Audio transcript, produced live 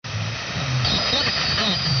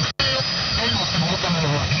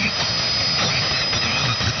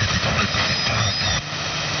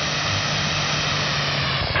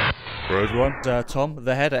everyone. Tom,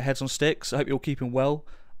 the head at Heads on Sticks. I hope you're all keeping well,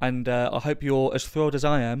 and I hope you're as thrilled as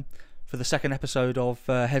I am for the second episode of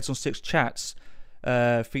Heads on Sticks Chats,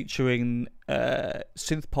 featuring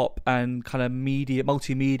synth pop and kind of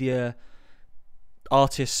multimedia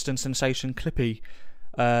artist and sensation Clippy.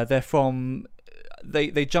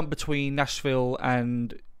 They jump between Nashville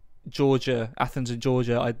and Georgia, Athens and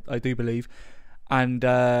Georgia, I do believe. And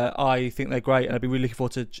I think they're great, and I've been really looking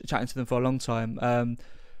forward to chatting to them for a long time.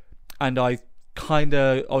 And I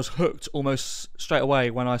was hooked almost straight away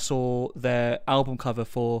when I saw their album cover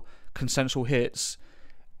for Consensual Hits,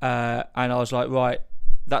 and I was like, right,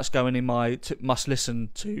 that's going in my must listen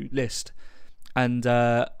to list. And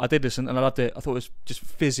I did listen, and I loved it. I thought it was just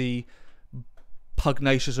fizzy,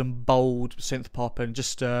 pugnacious, and bold synth pop, and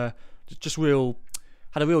just real.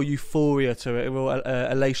 Had a real euphoria to it, a real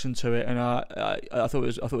elation to it, and I thought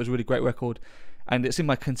it was a really great record, and it's in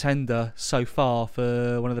my contender so far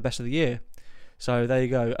for one of the best of the year. So there you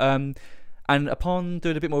go. And upon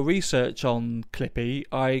doing a bit more research on Clippy,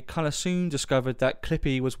 I kind of soon discovered that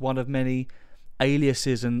Clippy was one of many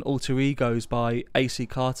aliases and alter egos by AC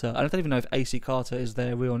Carter. And I don't even know if AC Carter is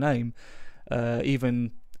their real name.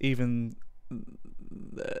 Even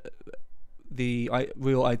the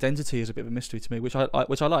real identity is a bit of a mystery to me, which I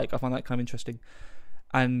like. I find that kind of interesting.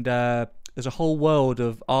 And there's a whole world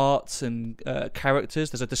of arts and characters.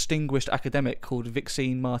 There's a distinguished academic called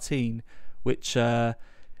Vixine Martine, which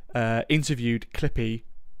interviewed Clippy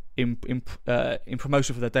in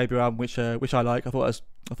promotion for their debut album, which I like. I thought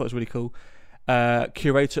it was really cool.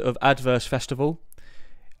 Curator of Adverse Festival,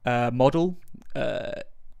 model,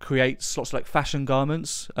 creates lots of like fashion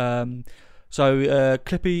garments. So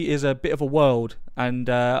Clippy is a bit of a world, and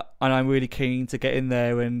I'm really keen to get in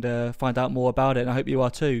there and find out more about it, and I hope you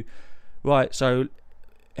are too. Right, so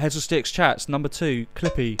Heads of Sticks Chats, number 2,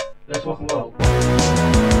 Clippy. Let's rock and roll.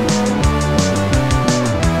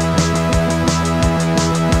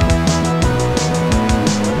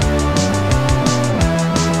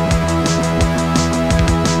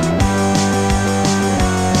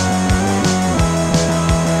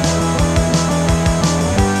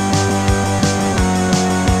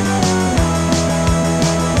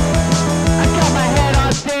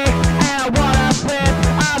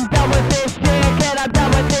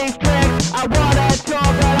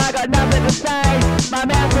 My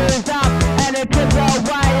mouth is up and it tips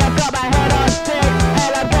away. I've got my head on stick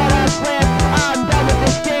and I've got a grip. I'm done with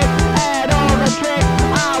this shit and all the tricks.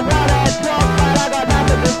 I wanna talk but I got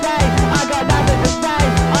nothing to say. I got nothing to say.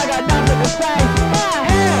 I got nothing to say.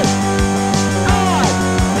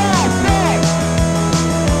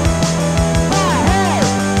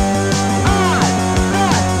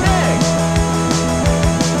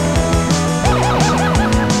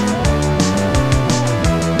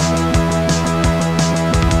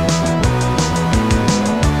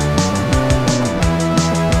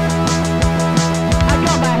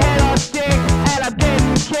 My head on the stick. My head on the stick.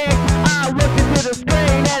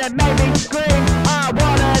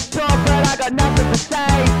 Nothing to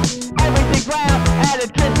say, everything's round and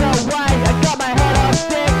it drifts away. I got my head on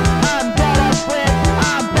stick, I'm dead off with,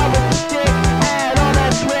 I'm done with the shit and all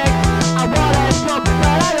the tricks. I wanna talk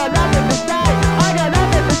but I got nothing to say. I got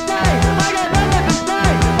nothing to say, I got nothing to say.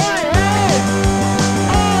 My head on the stick.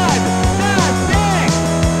 My head on the stick.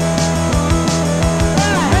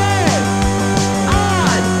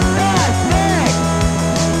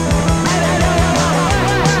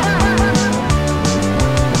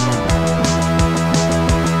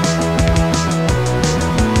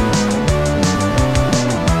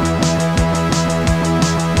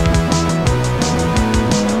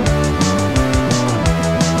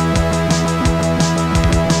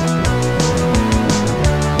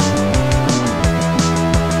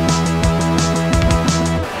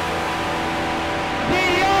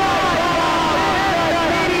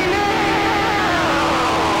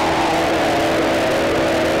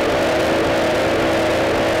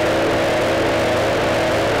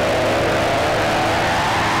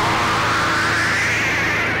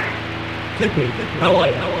 Clippy, how are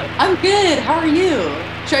you? I'm good. How are you?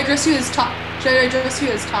 Should I address you as Tom? Should I address you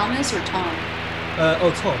as Thomas or Tom?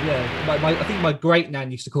 Tom, yeah. I think my great nan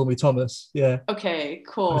used to call me Thomas. Yeah. Okay,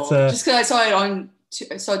 cool. But, just because I saw it on,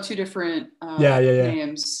 I saw two different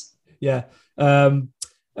names. Yeah.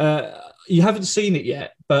 You haven't seen it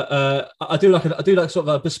yet, but I do like sort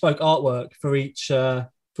of a bespoke artwork for each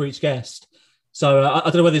guest. So I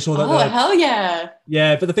don't know whether it's all that. Oh, hell yeah!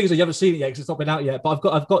 Yeah, but the thing is that you haven't seen it yet because it's not been out yet. But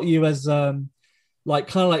I've got you as like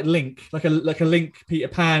kind of like Link, like a Link Peter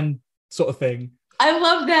Pan sort of thing. I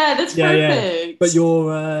love that. That's perfect. Yeah. But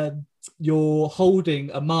you're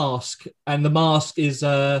holding a mask, and the mask is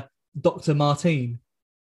Dr. Martine.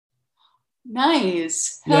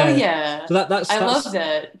 Nice. Hell Yeah. yeah. So I love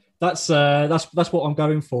that. That's what I'm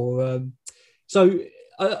going for. So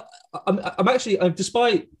I'm actually,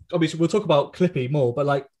 despite obviously we'll talk about Clippy more, but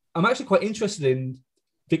like I'm actually quite interested in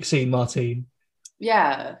Vixine Martine.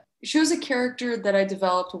 Yeah. She was a character that I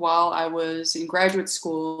developed while I was in graduate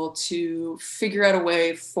school to figure out a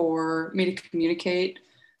way for me to communicate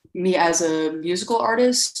me as a musical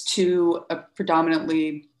artist to a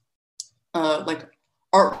predominantly like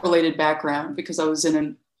art related background, because I was in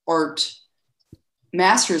an art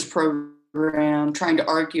master's program trying to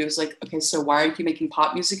argue is like, okay, so why are you making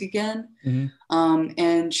pop music again?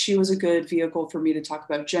 And she was a good vehicle for me to talk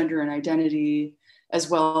about gender and identity,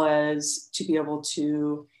 as well as to be able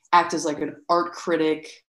to act as like an art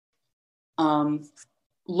critic,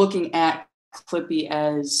 looking at Clippy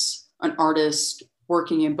as an artist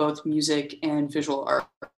working in both music and visual art.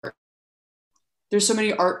 There's so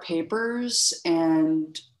many art papers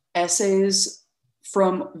and essays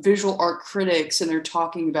from visual art critics, and they're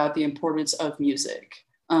talking about the importance of music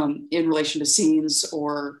in relation to scenes,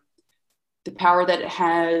 or the power that it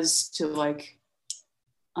has to like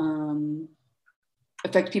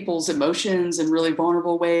affect people's emotions in really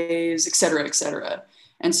vulnerable ways, et cetera, et cetera.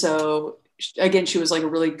 And so again, she was like a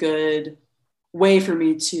really good way for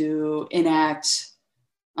me to enact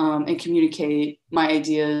and communicate my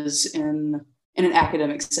ideas in an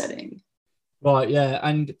academic setting. Right, yeah.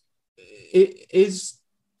 And is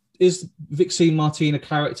Vixine Martine a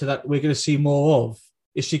character that we're going to see more of?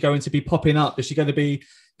 Is she going to be popping up? Is she going to be,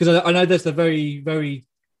 because I know there's a very, very,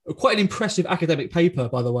 quite an impressive academic paper,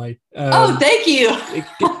 by the way. Oh, thank you.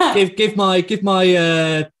 give my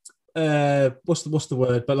what's the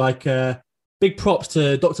word? But like big props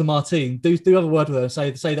to Dr. Martine. Do have a word with her. Say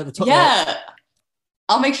that the top. Yeah, like,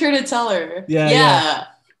 I'll make sure to tell her. Yeah.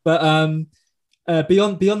 But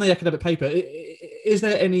beyond the academic paper, is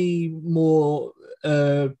there any more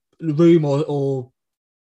room or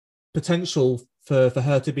potential for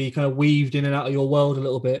her to be kind of weaved in and out of your world a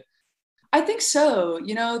little bit? I think so.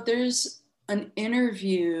 You know, there's an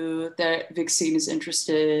interview that Vixine is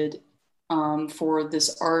interested for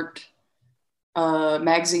this art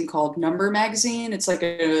magazine called Number Magazine. It's like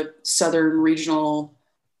a Southern regional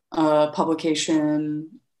publication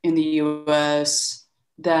in the US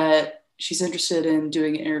that she's interested in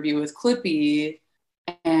doing an interview with Clippy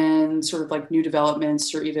and sort of like new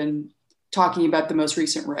developments, or even talking about the most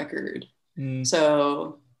recent record.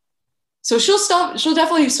 So she'll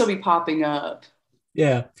definitely still be popping up.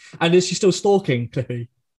 Yeah. And is she still stalking Clippy?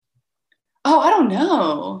 Oh, I don't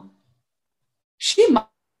know. She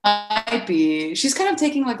might be. She's kind of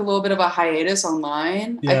taking like a little bit of a hiatus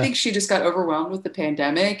online. Yeah. I think she just got overwhelmed with the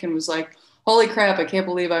pandemic and was like, holy crap, I can't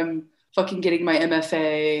believe I'm fucking getting my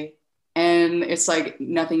MFA. And it's like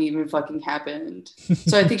nothing even fucking happened.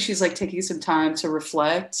 So I think she's like taking some time to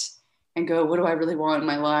reflect and go, what do I really want in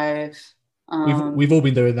my life? We've all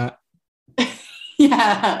been doing that.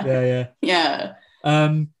 Yeah.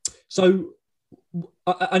 So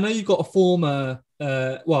I know you've got a former.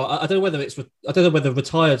 Well, I don't know whether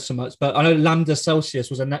retired so much, but I know Lambda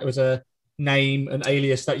Celsius was a name, an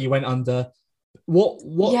alias that you went under.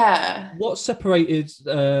 What separated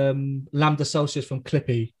Lambda Celsius from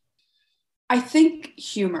Clippy? I think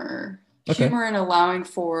humor. Okay. Humor and allowing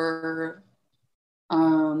for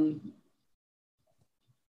more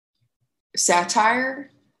satire.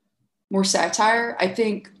 I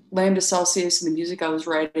think Lambda Celsius and the music I was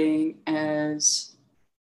writing as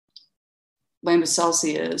Lambda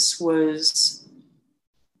Celsius was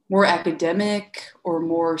more academic or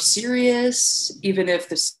more serious, even if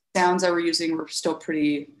the sounds I were using were still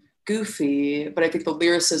pretty goofy. But I think the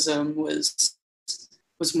lyricism was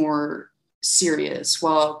more serious,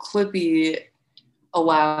 while Clippy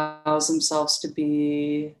allows themselves to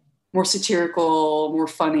be more satirical, more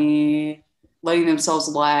funny, letting themselves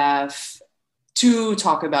laugh to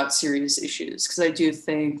talk about serious issues. Because I do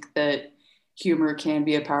think that humor can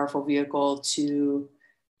be a powerful vehicle to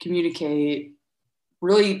communicate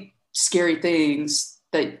really scary things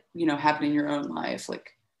that, you know, happen in your own life,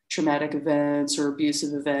 like traumatic events or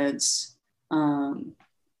abusive events.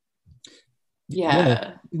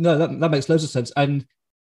 Yeah. No, that makes loads of sense. And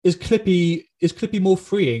is Clippy more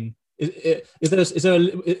freeing? Is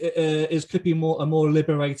Clippy a more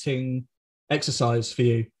liberating exercise for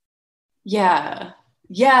you? Yeah.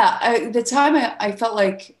 The time I felt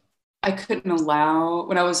like I couldn't allow,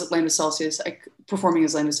 when I was at Lambda Celsius, performing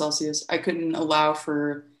as Lambda Celsius, I couldn't allow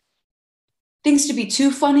for things to be too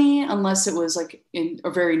funny unless it was like in a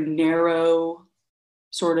very narrow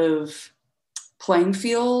sort of playing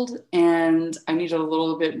field, and I needed a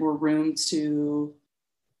little bit more room to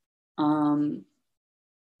um,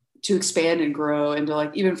 to expand and grow and to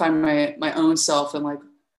like even find my own self and like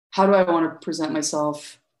how do I want to present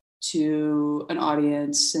myself to an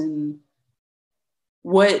audience and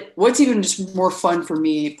what's even just more fun for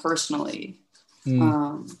me personally.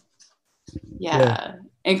 Yeah.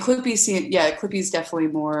 And Clippy's definitely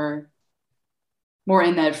more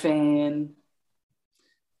in that vein.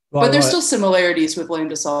 Right, but there's right. still similarities with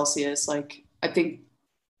Lambda Celsius. Like I think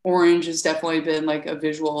orange has definitely been like a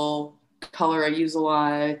visual color I use a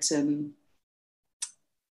lot, and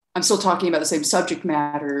I'm still talking about the same subject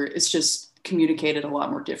matter. It's just communicated a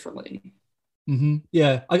lot more differently. Mm-hmm.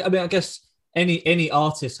 Yeah, I mean, I guess any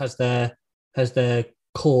artist has their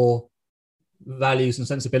core values and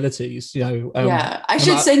sensibilities. You know. Yeah, I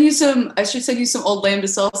should send you some old Lambda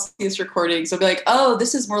Celsius recordings. I'll be like, oh,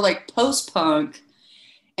 this is more like post punk,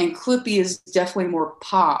 and Clippy is definitely more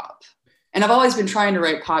pop. And I've always been trying to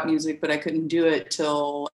write pop music, but I couldn't do it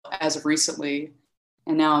till as of recently.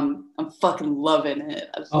 And now I'm fucking loving it.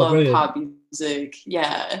 I love brilliant. pop music.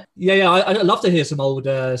 Yeah. Yeah. I'd love to hear some of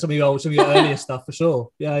your earlier stuff for sure.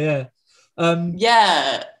 Yeah.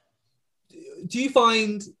 Yeah. Do you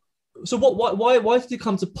find so? Why did you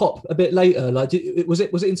come to pop a bit later? Like, was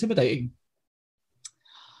it intimidating?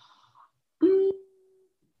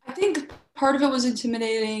 I think part of it was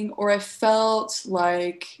intimidating, or I felt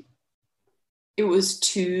like it was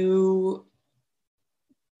too,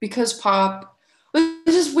 because pop,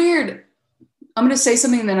 it's just weird. I'm going to say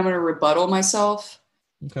something and then I'm going to rebuttal myself.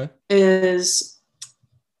 Okay. Is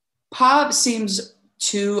pop seems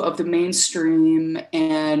too of the mainstream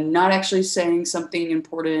and not actually saying something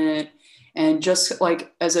important, and just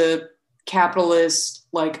like as a capitalist,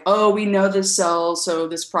 like, oh, we know this sells, so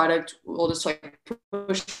this product will just like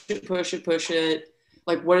push it.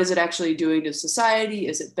 Like, what is it actually doing to society?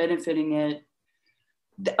 Is it benefiting it?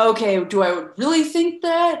 Okay, do I really think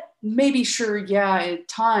that? Maybe, sure, yeah, at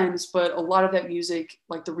times, but a lot of that music,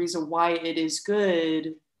 like the reason why it is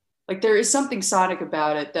good, like there is something sonic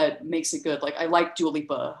about it that makes it good. Like I like Dua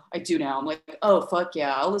Lipa, I do now. I'm like, oh fuck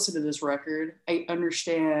yeah, I'll listen to this record. I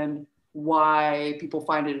understand why people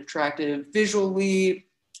find it attractive visually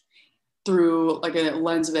through like a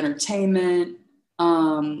lens of entertainment.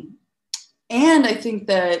 And I think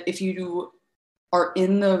that if you are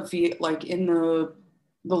in the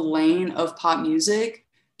lane of pop music,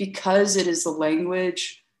 because it is the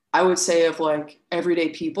language, I would say, of like everyday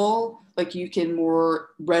people, like you can more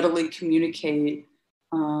readily communicate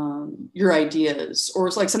your ideas, or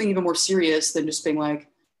it's like something even more serious than just being like,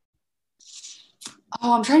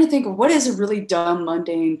 oh, I'm trying to think of what is a really dumb,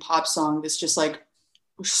 mundane pop song that's just like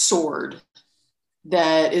Sword,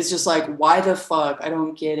 that is just like, why the fuck? I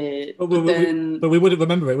don't get it. But we wouldn't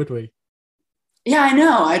remember it, would we? Yeah, I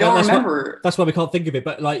know. I don't remember. That's why we can't think of it.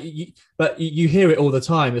 But like, you hear it all the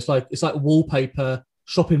time. It's like wallpaper,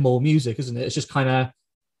 shopping mall music, isn't it? It's just kind of,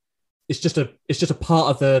 it's just a part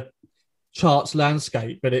of the charts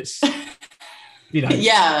landscape. But it's, you know,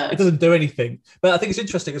 yeah, it doesn't do anything. But I think it's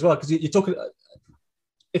interesting as well because you're talking.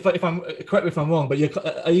 If I'm correct me if I'm wrong, but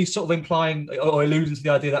are you sort of implying or alluding to the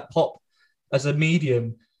idea that pop as a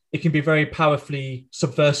medium, it can be a very powerfully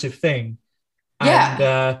subversive thing?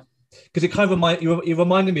 Yeah. And, because it kind of you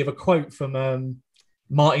reminded me of a quote from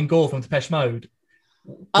Martin Gore from Depeche Mode.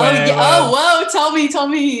 Where, whoa! Tell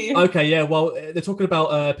me. Okay, yeah. Well, they're talking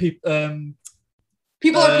about people.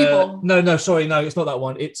 People are people. No, sorry, no, it's not that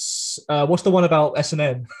one. It's what's the one about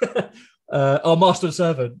S&M? Master and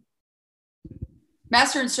Servant.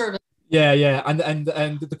 Master and Servant. Yeah, and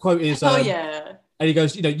the quote is, yeah. And he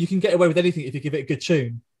goes, you can get away with anything if you give it a good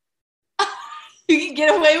tune. You can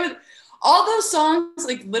get away with all those songs,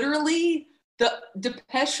 like literally the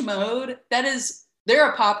Depeche Mode, they're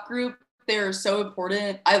a pop group. They're so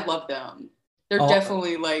important. I love them. They're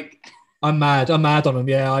definitely like. I'm mad on them.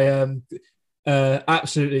 Yeah, I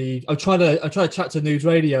absolutely. I'm trying to chat to News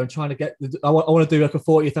Radio and trying to get. I want to do like a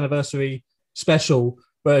 40th anniversary special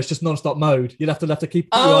where it's just non-stop mode. You'll have to keep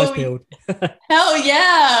your eyes peeled. Hell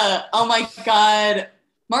yeah! Oh my god,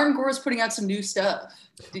 Martin Gore is putting out some new stuff.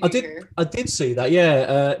 I did see that,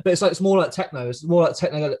 yeah. But it's more like techno. It's more like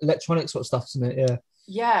techno electronic sort of stuff, isn't it?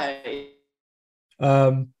 Yeah.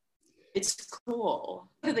 Yeah. It's cool.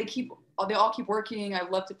 They all keep working. I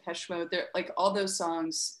love Depeche Mode. They're like all those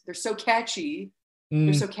songs. They're so catchy.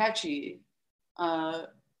 They're so catchy.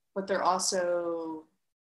 But they're also,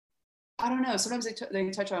 I don't know. Sometimes they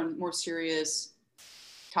touch on more serious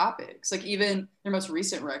topics. Like even their most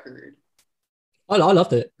recent record. I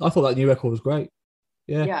loved it. I thought that new record was great.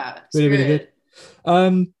 Yeah, really, really good.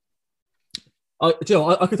 I could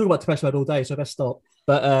talk about Depeche Mode all day, so I best stop.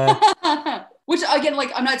 But which again,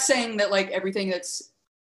 like, I'm not saying that like everything that's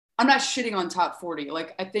I'm not shitting on top 40.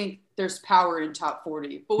 Like, I think there's power in top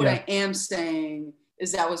 40. But what I am saying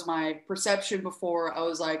is that was my perception before. I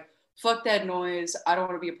was like, fuck that noise. I don't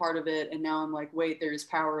want to be a part of it. And now I'm like, wait, there's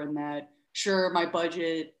power in that. Sure, my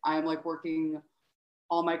budget, I'm like working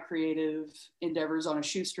all my creative endeavors on a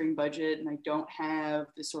shoestring budget, and I don't have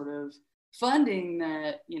the sort of funding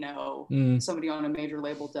that, you know, somebody on a major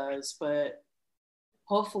label does. But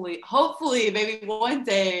hopefully, maybe one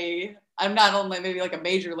day, I'm not on like maybe like a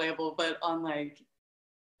major label, but on like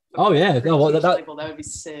oh yeah, no, well, label, that would be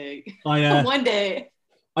sick. One day,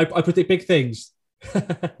 I predict big things.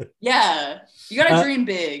 Yeah, you gotta dream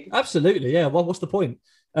big. Absolutely, yeah. Well, what's the point?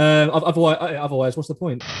 Otherwise, what's the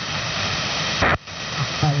point?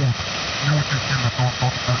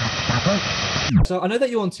 So I know that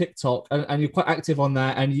you're on TikTok and you're quite active on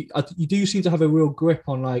that, and you do seem to have a real grip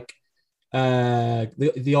on like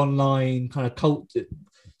the online kind of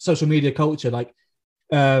social media culture. Like,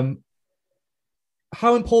 how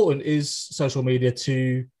important is social media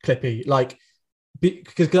to Clippy? Like,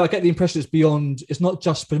 because I get the impression it's not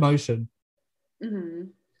just promotion. Mm-hmm.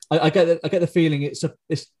 I get the feeling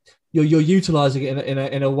you're utilizing it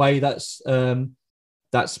in a way that's an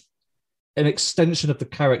extension of the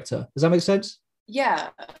character. Does that make sense? Yeah,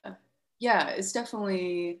 it's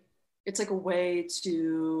definitely, it's like a way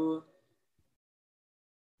to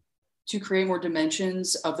create more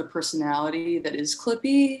dimensions of the personality that is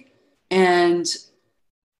Clippy. And,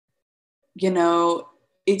 you know,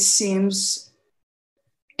 it seems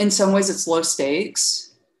in some ways it's low stakes.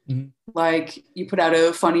 Mm-hmm. Like, you put out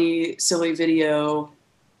a funny, silly video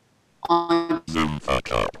on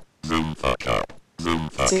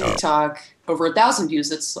TikTok, over 1,000 views.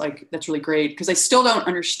 That's really great, because I still don't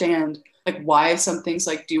understand like why some things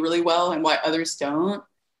like do really well and why others don't.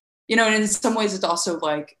 You know, and in some ways it's also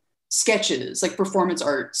like sketches, like performance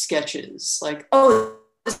art sketches. Like, oh,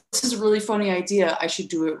 this is a really funny idea, I should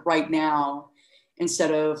do it right now,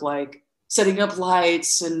 instead of like setting up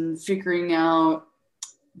lights and figuring out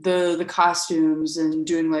the costumes and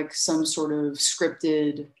doing like some sort of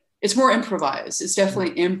scripted. It's more improvised. It's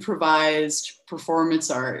definitely improvised performance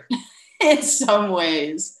art in some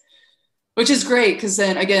ways, which is great, because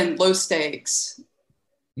then again, low stakes.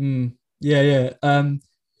 Yeah.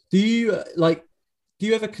 Do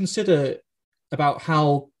you ever consider about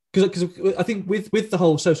how, because I think with the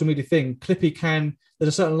whole social media thing, Clippy there's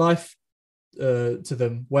a certain life to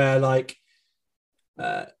them where like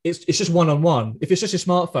it's just one-on-one. If it's just a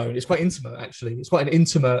smartphone, it's quite intimate. Actually, it's quite an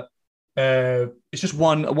intimate. It's just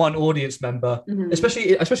one audience member, mm-hmm.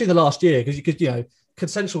 especially in the last year, because you know,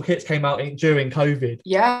 Consensual Hits came out during COVID.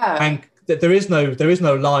 Yeah, and there is no live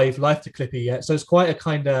to Clippy yet, so it's quite a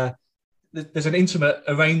kind of, there's an intimate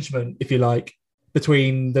arrangement, if you like,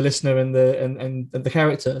 between the listener and the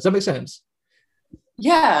character. Does that make sense?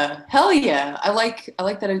 Yeah, hell yeah. I like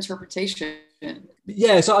that interpretation.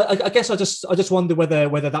 Yeah, so I guess I just wonder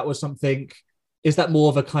whether that was something. Is that more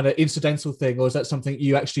of a kind of incidental thing, or is that something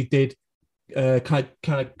you actually did kind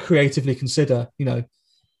of creatively consider? You know,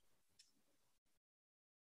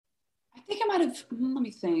 I think I might have. Let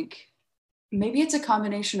me think. Maybe it's a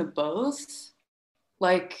combination of both.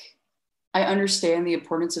 Like, I understand the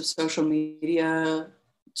importance of social media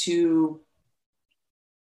to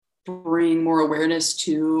bring more awareness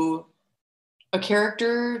to a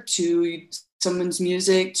character, to someone's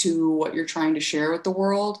music, to what you're trying to share with the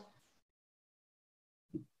world.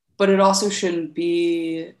 But it also shouldn't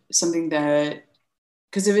be something that,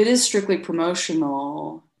 because if it is strictly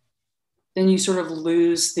promotional, then you sort of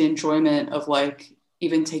lose the enjoyment of like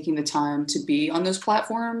even taking the time to be on those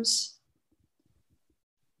platforms.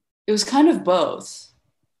 It was kind of both.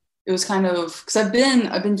 It was kind of, because I've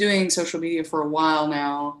been doing social media for a while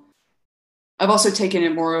now. I've also taken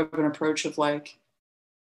it more of an approach of like,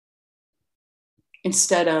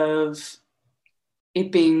 instead of it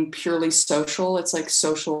being purely social, it's like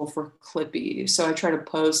social for Clippy. So I try to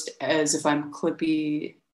post as if I'm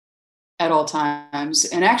Clippy at all times.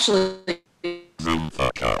 And actually,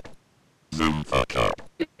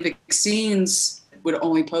 Vaccines would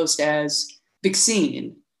only post as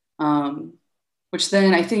Vaccine, which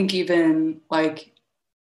then I think even like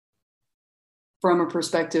from a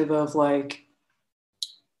perspective of like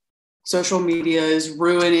social media is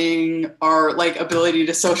ruining our like ability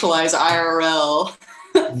to socialize IRL.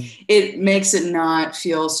 It makes it not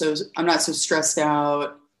feel so, I'm not so stressed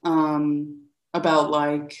out about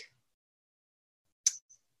like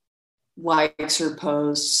likes or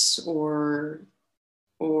posts or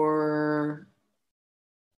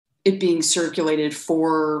it being circulated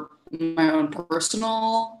for my own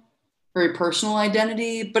very personal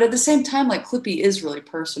identity. But at the same time, like Clippy is really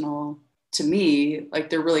personal. to me, like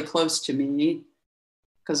they're really close to me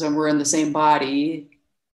because we're in the same body.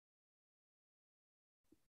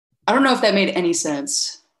 I don't know if that made any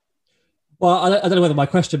sense. Well, I don't know whether my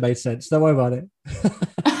question made sense. Don't worry about it.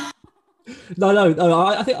 No.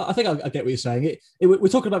 I think I get what you're saying. We're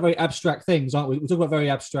talking about very abstract things, aren't we? We're talking about very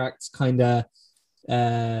abstract kind of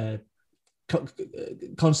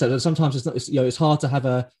concept. And sometimes it's not. It's hard to have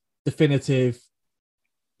a definitive,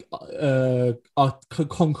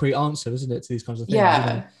 concrete answer, isn't it, to these kinds of things?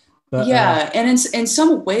 Yeah. But, and in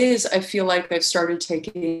some ways, I feel like I've started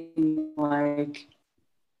taking like,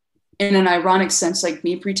 in an ironic sense, like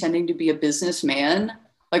me pretending to be a businessman.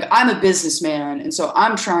 Like I'm a businessman, and so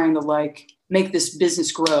I'm trying to like make this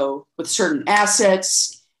business grow with certain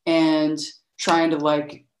assets and trying to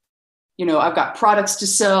like, I've got products to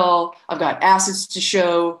sell, I've got assets to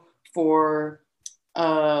show for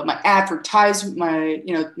my assets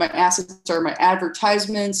are my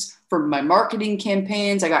advertisements for my marketing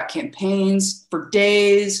campaigns. I got campaigns for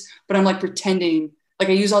days, but I'm like pretending like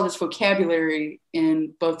I use all this vocabulary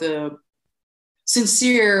in both a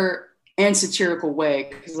sincere and satirical way,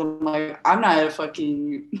 because I'm like, I'm not a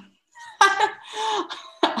fucking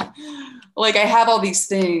like I have all these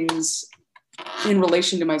things in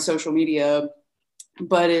relation to my social media,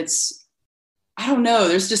 but I don't know,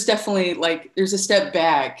 there's just definitely like there's a step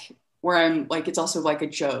back where I'm like, it's also like a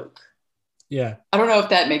joke. Yeah, I don't know if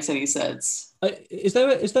that makes any sense. There's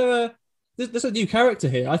a new character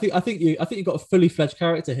here. I think you got a fully fledged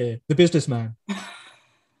character here, the businessman.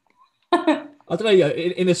 I don't know,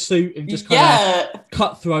 in a suit and just kind of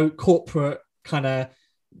cutthroat, corporate, kind of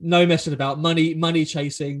no messing about, money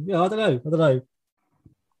chasing. Yeah, I don't know.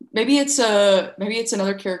 Maybe it's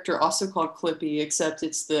another character also called Clippy, except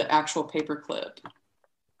it's the actual paperclip.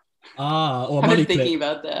 Or I've money been thinking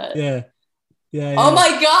clip. about that. Yeah. Oh my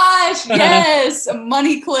gosh! Yes, a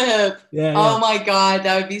money clip. Yeah. Oh my god,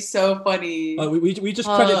 that would be so funny. We just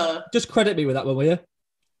credit me with that one, will you?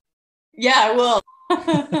 Yeah, I will.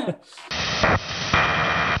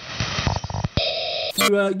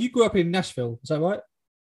 You grew up in Nashville, is that right?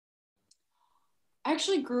 I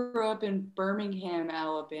actually grew up in Birmingham,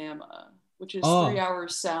 Alabama, which is 3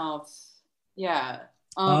 hours south. Yeah.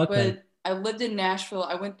 Okay. But I lived in Nashville.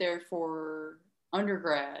 I went there for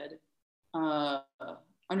undergraduate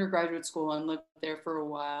school, and lived there for a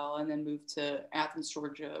while, and then moved to Athens,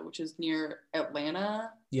 Georgia, which is near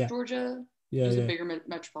Atlanta, Georgia. Yeah, which is a bigger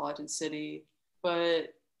metropolitan city.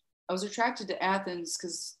 But I was attracted to Athens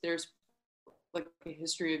because there's like a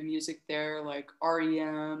history of music there, like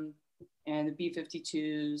REM and the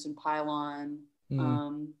B-52s and Pylon,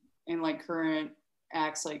 and like current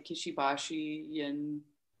acts like Kishibashi and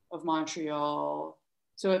of Montreal.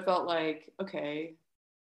 So it felt like, okay,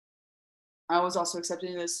 I was also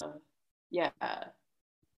accepting this.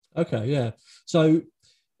 Okay, yeah. So,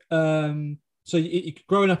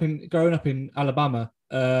 growing up in Alabama,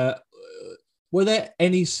 were there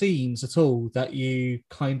any scenes at all that you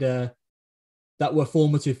that were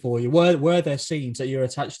formative for you? Were there scenes that you're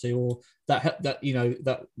attached to, or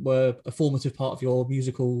that were a formative part of your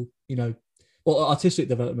musical, or artistic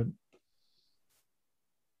development?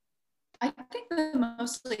 I think that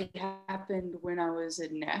mostly happened when I was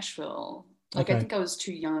in Nashville. I think I was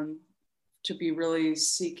too young to be really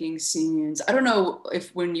seeking scenes. I don't know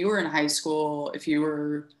if when you were in high school, if you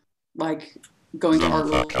were like going to art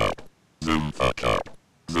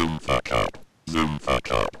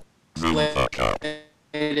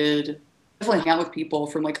related, definitely hang out with people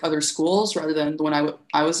from like other schools rather than the one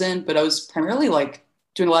I was in, but I was primarily like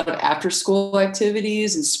doing a lot of after school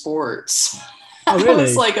activities and sports. Oh, really? I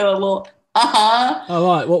was like a little All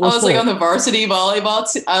right. What was I was like on the varsity volleyball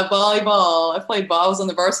volleyball. I was on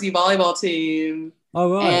the varsity volleyball team.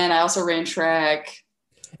 Oh, right. And I also ran track.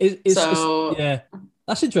 Yeah,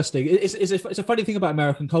 that's interesting. It's a funny thing about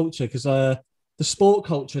American culture, because the sport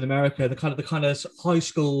culture in America, the kind of high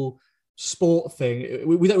school sport thing,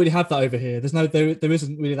 we don't really have that over here. There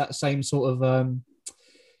isn't really that same sort of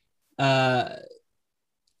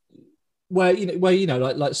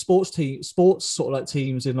like sports sort of like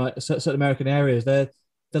teams in like certain American areas. They're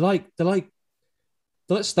like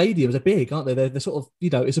stadiums are big, aren't they? They're sort of,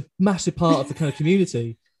 it's a massive part of the kind of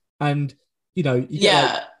community, and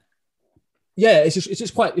it's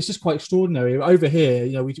just quite extraordinary over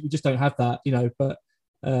here. We just don't have that, but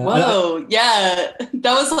that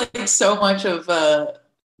was like so much of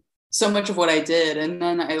what I did. And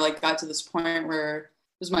then I like got to this point where it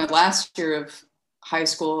was my last year of high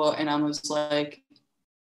school, and I was like,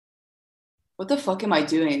 what the fuck am I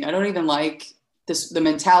doing? I don't even like the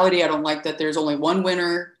mentality. I don't like that there's only one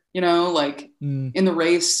winner, in the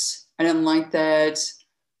race. I didn't like that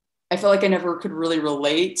I felt like I never could really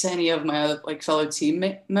relate to any of my like fellow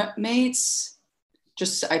teammates.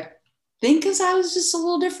 Just I think because I was just a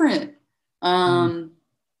little different. And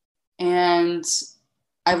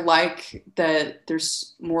I like that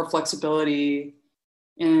there's more flexibility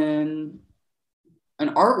in an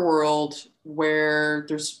art world where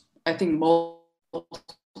there's, I think,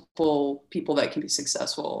 multiple people that can be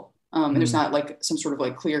successful. And there's not like some sort of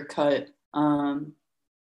like clear cut, you're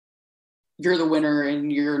the winner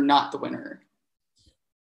and you're not the winner.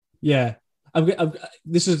 Yeah.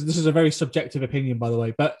 This is a very subjective opinion, by the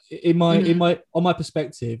way, but on my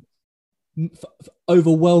perspective,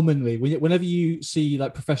 overwhelmingly, whenever you see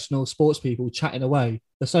like professional sports people chatting away,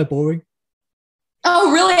 they're so boring.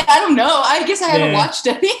 Oh, really? I don't know. I guess I haven't watched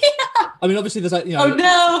any. I mean, obviously, there's like, you know, oh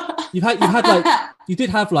no, you've had like you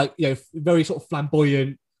did have like, you know, very sort of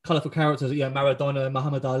flamboyant, colorful characters. You know, Maradona,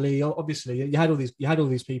 Muhammad Ali. Obviously, you had all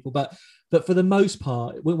these people, but for the most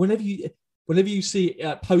part, whenever you see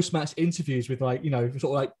post-match interviews with like, you know, sort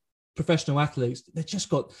of like professional athletes, they just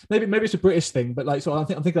got maybe it's a British thing, but like, so I'm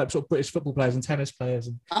thinking like sort of British football players and tennis players,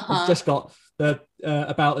 and just got the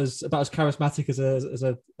about as charismatic as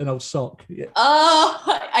an old sock. Yeah.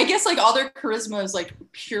 I guess like all their charisma is like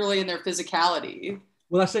purely in their physicality.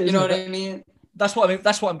 Well, that's it. You know what I mean? That's what I mean.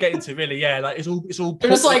 That's what I'm getting to, really. Yeah, like it's all. They're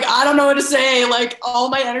just like, I don't know what to say. Like all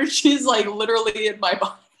my energy is like literally in my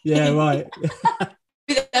body. Yeah, right.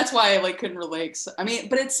 That's why I like couldn't relate. I mean,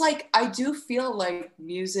 but it's like I do feel like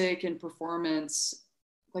music and performance,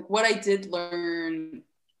 like what I did learn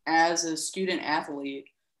as a student athlete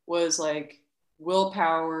was like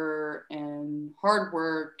willpower and hard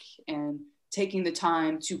work and taking the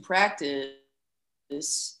time to practice,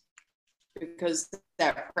 because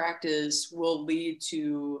that practice will lead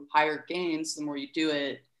to higher gains the more you do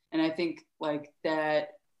it. And I think like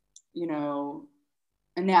that, you know,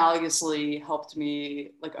 analogously helped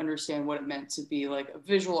me like understand what it meant to be like a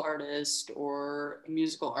visual artist or a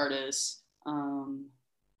musical artist,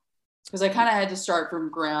 because I kind of had to start from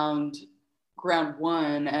ground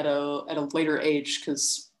one at a later age,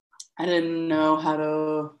 because I didn't know how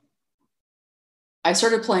to. I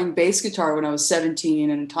started playing bass guitar when I was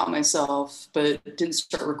 17 and taught myself, but didn't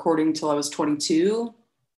start recording until I was 22.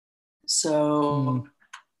 So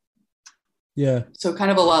yeah, so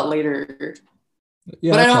kind of a lot later.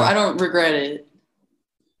 Yeah, but I don't regret it.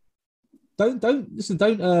 Don't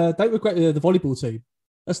regret the volleyball team.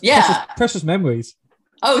 That's precious memories.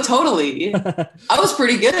 Oh, totally. I was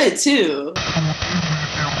pretty good too.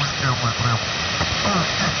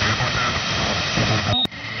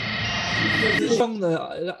 The song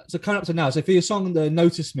so coming up to now. So for your song, the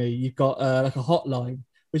 "Notice Me," you've got like a hotline,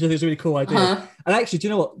 which I think is a really cool idea. And actually, do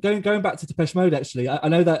you know what? Going back to Depeche Mode, actually, I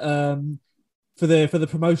know that for the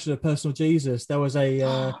promotion of Personal Jesus, there was actually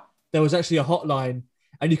a hotline,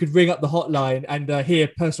 and you could ring up the hotline and hear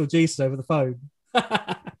Personal Jesus over the phone.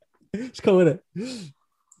 It's cool, isn't it?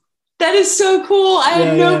 That is so cool. I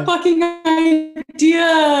had no fucking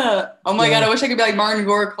idea. Oh my God, I wish I could be like Martin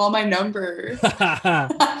Gore, call my number.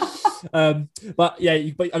 But yeah,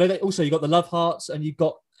 but I know that also you got the Love Hearts, and you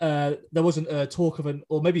got there wasn't a talk of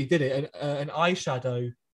or maybe you did it, an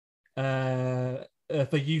eyeshadow for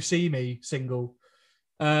 "You See Me" single.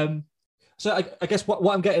 So I guess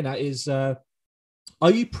what I'm getting at is, are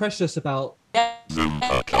you precious about? Yeah.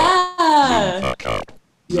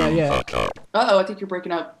 Uh-oh, I think you're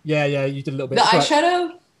breaking up. Yeah, you did a little bit. The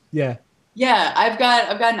eyeshadow? Yeah. Yeah, I've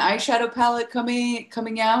got an eyeshadow palette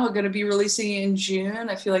coming out. We're going to be releasing it in June.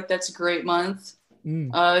 I feel like that's a great month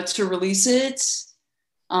to release it.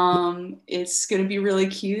 It's going to be really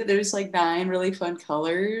cute. There's like 9 really fun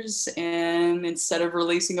colors, and instead of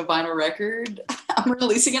releasing a vinyl record, I'm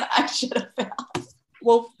releasing an eyeshadow palette.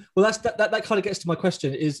 Well, that kind of gets to my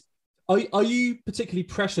question: is are you particularly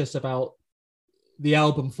precious about the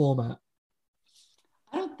album format?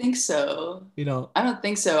 I don't think so. You know, I don't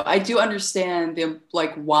think so. I do understand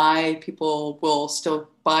why people will still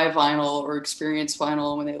buy vinyl or experience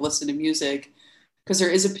vinyl when they listen to music, because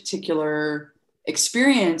there is a particular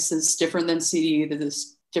experience that's different than CD,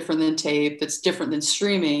 that's different than tape, that's different than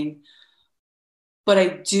streaming. But I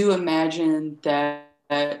do imagine that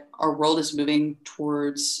our world is moving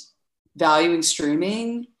towards valuing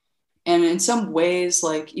streaming. And in some ways,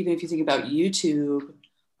 like even if you think about YouTube,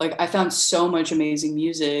 like I found so much amazing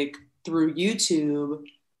music through YouTube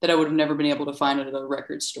that I would have never been able to find at a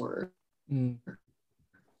record store. And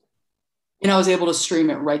I was able to stream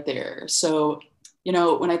it right there. So, you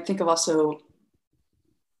know, when I think of also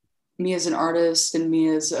me as an artist and me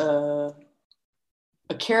as a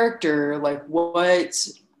character, like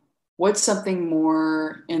what's something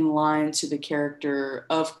more in line to the character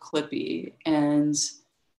of Clippy? And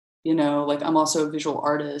you know, like I'm also a visual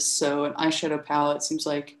artist. So an eyeshadow palette seems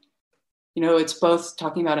like, you know, it's both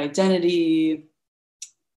talking about identity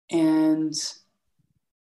and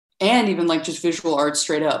even like just visual art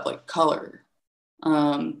straight up, like color.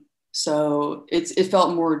 So it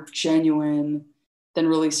felt more genuine than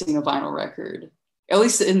releasing a vinyl record, at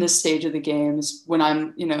least in this stage of the game, is when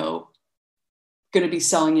I'm, you know, going to be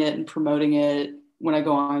selling it and promoting it when I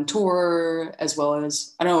go on tour, as well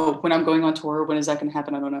as, I don't know, when I'm going on tour, when is that going to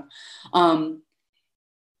happen? I don't know.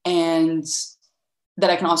 And that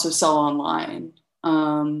I can also sell online.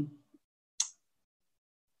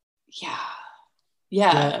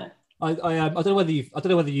 Yeah. I don't know whether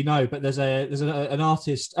you know, but there's an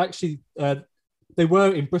artist actually. They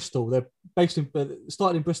were in Bristol. They're based in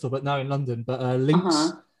started in Bristol, but now in London. But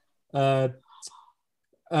Lynx. Don't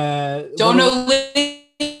know Lynx.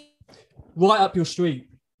 Right up your street,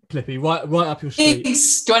 Clippy. Right up your street.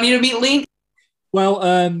 Lynx. Do I need to meet Lynx? Well,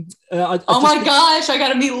 oh my gosh, I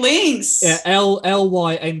gotta meet Lynx. Yeah,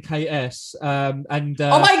 Lynks. And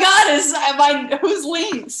oh my god, who's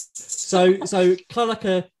Lynx? So kind of like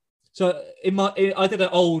a. So I did an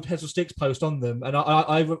old Heads or Sticks post on them, and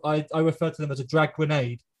I referred to them as a drag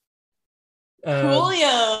grenade.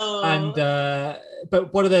 Coolio. And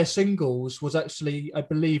but one of their singles was actually, I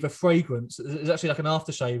believe, a fragrance. It's actually like an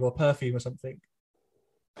aftershave or perfume or something.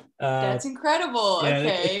 That's incredible. Yeah,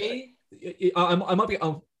 okay. I might be.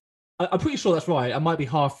 I'm pretty sure that's right. I might be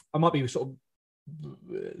sort of.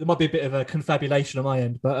 There might be a bit of a confabulation on my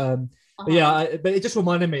end, but but yeah, but it just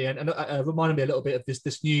reminded me and reminded me a little bit of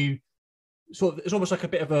this new sort of. It's almost like a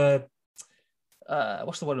bit of a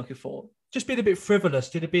what's the word I'm looking for? Just being a bit frivolous,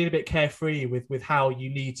 being a bit carefree with how you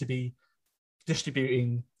need to be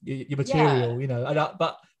distributing your material, you know.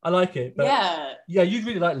 But I like it. But yeah, you'd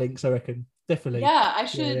really like Lynx, I reckon. Definitely. Yeah, I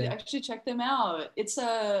should check them out. It's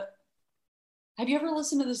a. Have you ever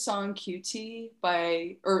listened to the song QT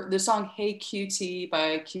or the song Hey QT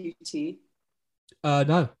by QT?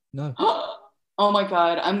 No. Oh my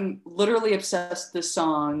God. I'm literally obsessed with this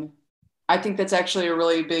song. I think that's actually a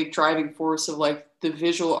really big driving force of like the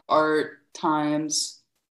visual art times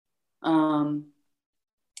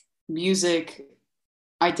music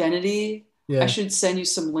identity. I should send you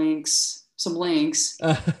some links. Because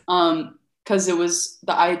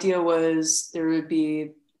the idea was there would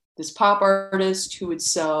be this pop artist who would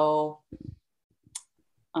sell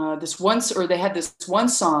they had this one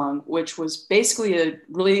song, which was basically a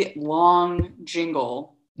really long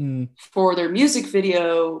jingle for their music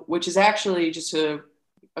video, which is actually just a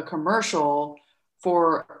commercial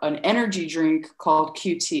for an energy drink called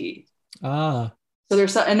QT. So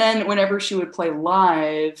and then whenever she would play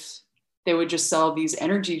live, they would just sell these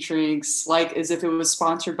energy drinks like as if it was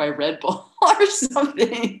sponsored by Red Bull or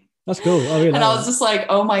something. That's cool. And I was just like,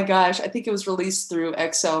 oh my gosh, I think it was released through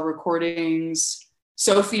XL Recordings.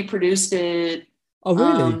 Sophie produced it. Oh,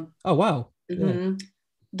 really? Oh, wow. Mm-hmm.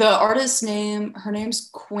 The artist's her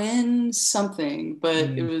name's Quinn something, but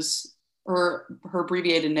it was her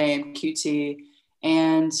abbreviated name, QT.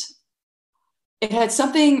 And it had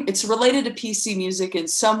something, it's related to PC music in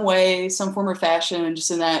some way, some form or fashion, and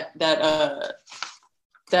just in that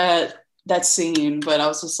scene. But I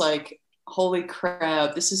was just like, holy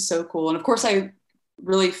crap, this is so cool. And of course I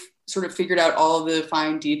really sort of figured out all of the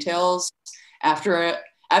fine details after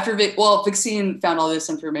Vixene found all this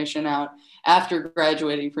information out after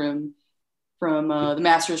graduating from the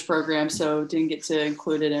master's program, so didn't get to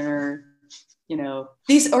include it in her, you know,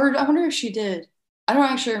 or I wonder if she did. I don't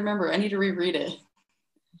actually remember. I need to reread it.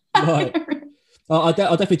 Right. I'll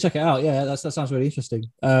definitely check it out. Yeah, that sounds really interesting.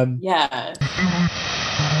 Yeah.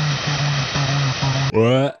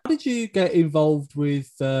 How did you get involved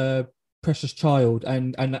with Precious Child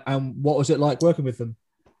and what was it like working with them?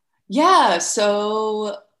 Yeah,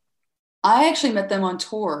 so I actually met them on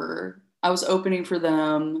tour. I was opening for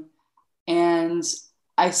them and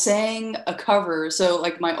I sang a cover. So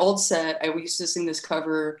like my old set, I used to sing this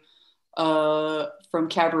cover from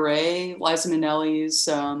Cabaret, Liza Minnelli's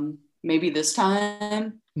Maybe This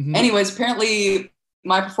Time. Mm-hmm. Anyways, apparently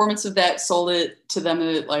my performance of that sold it to them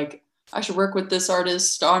that like I should work with this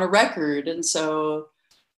artist on a record. And so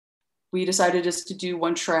we decided just to do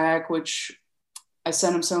one track, which I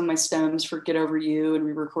sent him some of my stems for Get Over You, and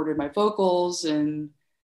we recorded my vocals and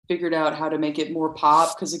figured out how to make it more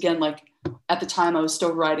pop. Because again, like at the time I was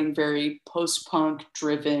still writing very post-punk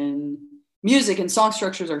driven music, and song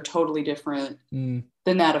structures are totally different than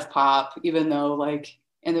that of pop, even though like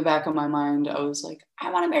in the back of my mind, I was like,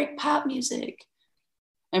 I want to make pop music.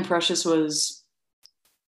 And Precious was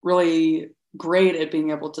really great at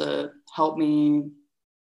being able to help me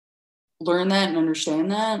learn that and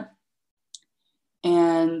understand that.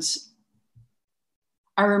 And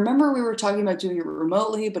I remember we were talking about doing it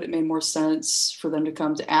remotely, but it made more sense for them to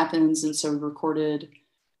come to Athens. And so we recorded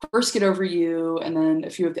first Get Over You, and then a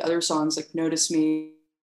few of the other songs like Notice Me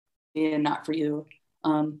and Not For You,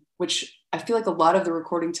 which I feel like a lot of the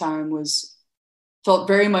recording time felt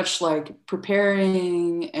very much like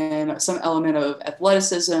preparing and some element of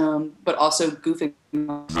athleticism, but also goofing.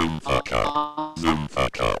 Zoom fuck up. Zoom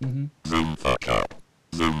fuck up. Zoom fuck up.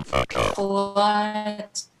 Zoom fuck up. A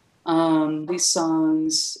lot. These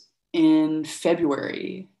songs in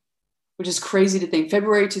February, which is crazy to think.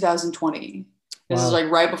 February 2020. This is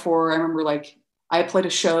like right before, I remember like I played a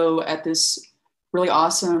show at this really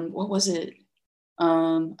awesome, what was it?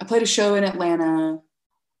 I played a show in Atlanta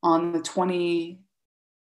on February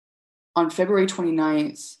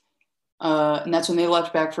 29th. And that's when they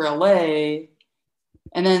left back for LA.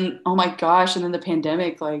 And then, oh my gosh, and then the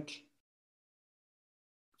pandemic, like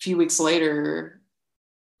a few weeks later,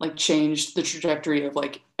 like changed the trajectory of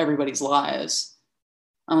like everybody's lives.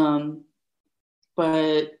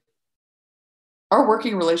 But our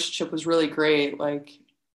working relationship was really great. Like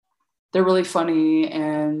they're really funny,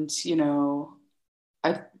 and you know,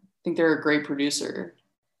 I think they're a great producer.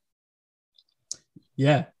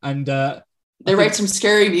 Yeah, and they write some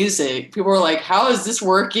scary music. People are like, "How is this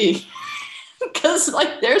working?" Because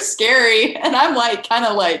like they're scary, and I'm like kind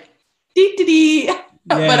of like dee dee dee. Yeah.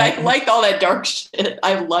 But I like all that dark shit.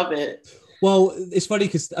 I love it. Well, it's funny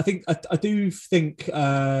because I do think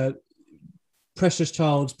Precious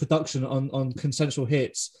Child's production on Consensual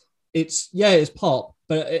Hits, it's pop,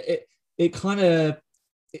 but it kind of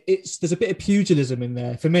there's a bit of pugilism in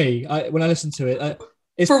there for me. When I listen to it,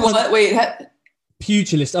 it's for what? Wait,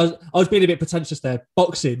 pugilist. I was being a bit pretentious there.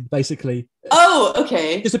 Boxing, basically. Oh,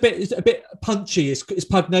 okay. It's a bit punchy. It's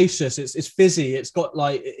pugnacious. It's fizzy. It's got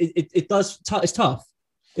like it's tough.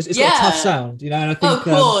 It's got a tough sound, you know. And I think,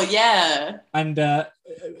 cool, yeah. And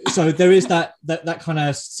so there is that kind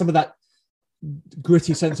of some of that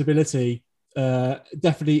gritty sensibility.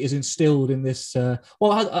 Definitely is instilled in this. How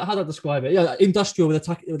do I describe it? Yeah, industrial with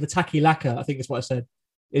a tacky lacquer. I think is what I said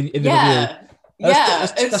in the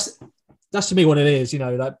review. That's to me what it is, you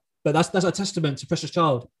know. Like, but that's a testament to Precious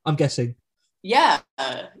Child, I'm guessing. Yeah.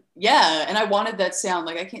 And I wanted that sound.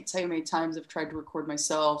 Like, I can't tell you how many times I've tried to record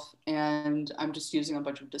myself and I'm just using a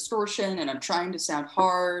bunch of distortion and I'm trying to sound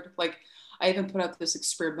hard. Like, I even put out this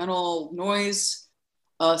experimental noise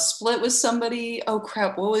split with somebody. Oh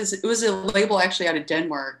crap, what was it? It was a label actually out of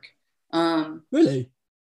Denmark. Really?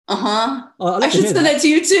 Uh-huh. Oh, I should send that to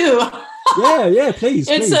you too. yeah, please.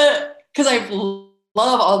 It's because I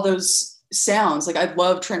love all those sounds. Like, I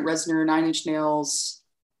love Trent Reznor, Nine Inch Nails,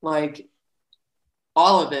 like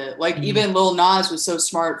all of it. Like even Lil Nas was so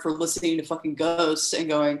smart for listening to fucking Ghosts and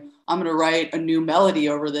going, I'm gonna write a new melody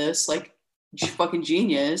over this. Like, fucking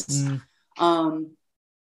genius. But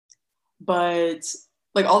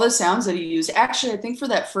like all the sounds that he used, actually, I think for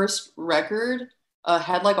that first record,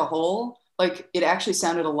 Head Like a Hole, like it actually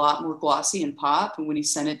sounded a lot more glossy and pop. And when he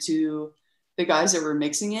sent it to the guys that were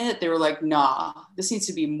mixing it, they were like, nah, this needs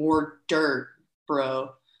to be more dirt,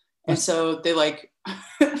 bro. And so they like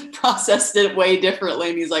processed it way differently.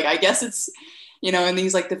 And he's like, I guess it's, you know, and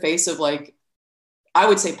he's like the face of like, I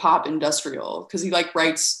would say pop industrial, because he like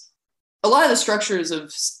writes a lot of the structures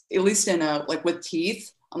of, at least in a, like with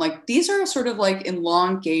Teeth, I'm like, these are sort of like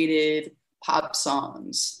elongated pop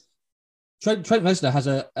songs. Trent Reznor has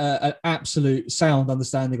an absolute sound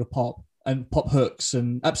understanding of pop and pop hooks,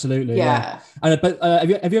 and absolutely, yeah. And but have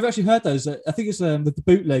you ever actually heard those? I think it's the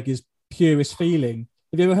bootleg is Purest Feeling.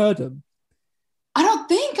 Have you ever heard them? I don't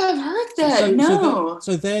think I've heard that. No.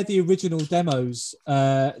 So they're the original demos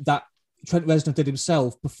that Trent Reznor did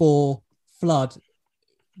himself before Flood,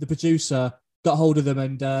 the producer, got hold of them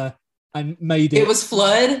and made it. It was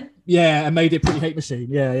Flood? Yeah, and made it Pretty Hate Machine.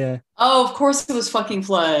 Yeah. Oh, of course it was fucking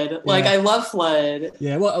Flood. Like, I love Flood.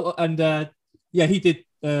 Yeah, well, and he did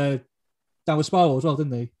Downward Spiral as well,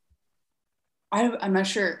 didn't he? I'm not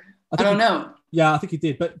sure. I don't know. Yeah, I think he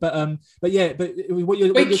did. But yeah, but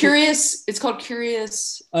Curious. It's called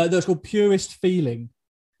Curious. No, it's called Purest Feeling.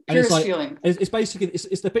 And Purest Feeling. It's basically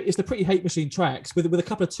it's the Pretty Hate Machine tracks with a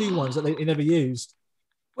couple of 2-1s that they never used.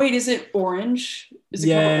 Wait, is it Orange? Is it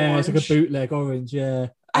yeah, it's like a bootleg Orange. Yeah,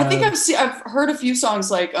 I think I've heard a few songs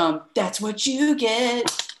like "That's What You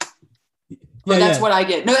Get." Or that's what I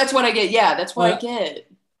get. No, that's what I get. Yeah, that's what I get.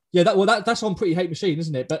 Yeah, that's on Pretty Hate Machine,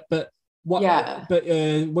 isn't it? But what? Yeah. But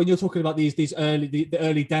when you're talking about these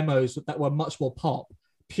early demos that were much more pop,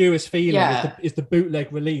 Purest Feeling is the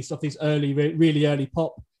bootleg release of these really early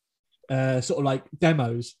pop sort of like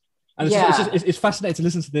demos, and it's fascinating to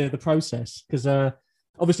listen to the process, because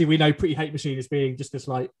obviously we know Pretty Hate Machine as being just this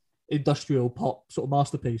like industrial pop sort of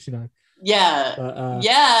masterpiece, you know. Yeah. But,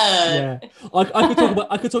 yeah. yeah.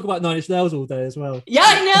 I could talk about Nine Inch Nails all day as well. Yeah,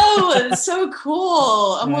 I know. It's so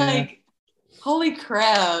cool. I'm Yeah. like, holy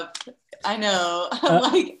crap. I know. I'm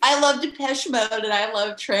like, I love Depeche Mode and I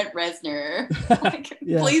love Trent Reznor. Like,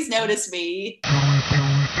 Yeah. please notice me.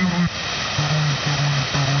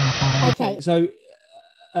 Okay, so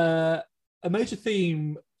a major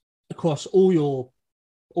theme across all your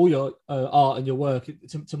art and your work,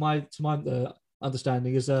 to my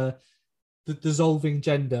understanding, is the dissolving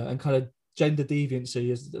gender and kind of gender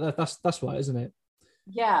deviancy. That's right, isn't it?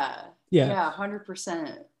 Yeah. Yeah. Yeah,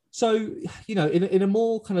 100%. So, you know, in a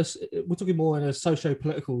more kind of, we're talking more in a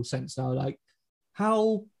socio-political sense now, like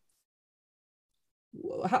how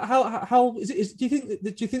is it? Do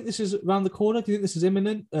you think this is around the corner? Do you think this is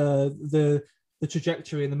imminent? The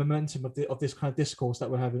trajectory and the momentum of this kind of discourse that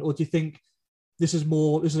we're having, or do you think this is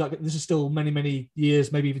still many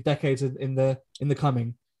years, maybe even decades in the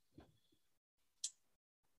coming?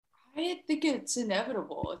 I think it's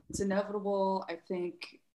inevitable. It's inevitable. I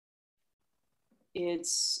think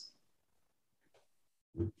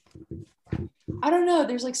I don't know.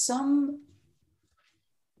 There's like some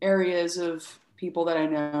areas of people that I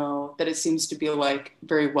know that it seems to be like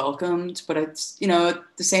very welcomed, but it's, you know, at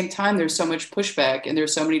the same time, there's so much pushback and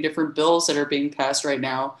there's so many different bills that are being passed right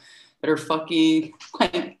now that are fucking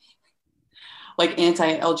like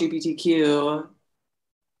anti-LGBTQ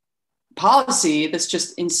policy that's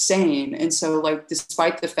just insane. And so like,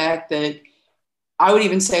 despite the fact that I would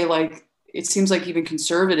even say like, it seems like even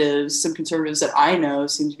some conservatives that I know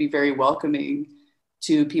seem to be very welcoming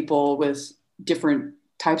to people with different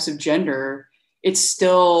types of gender. We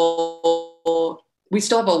still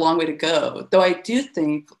have a long way to go. Though I do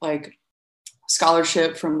think like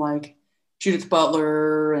scholarship from like Judith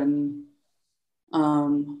Butler and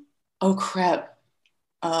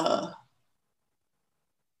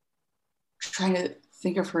trying to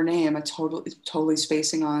think of her name. I'm totally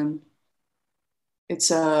spacing on. It's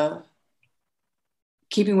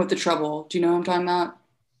Keeping with the Trouble. Do you know what I'm talking about?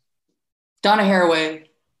 Donna Haraway.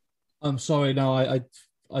 I'm sorry, no, I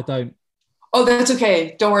don't. Oh, that's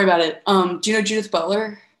okay. Don't worry about it. Do you know Judith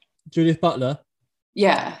Butler? Judith Butler?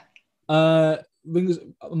 Yeah. My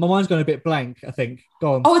mind's going a bit blank, I think.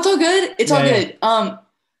 Go on. Oh, it's all good. It's all good.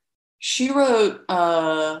 She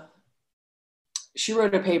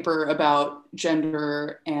wrote a paper about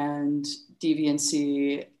gender and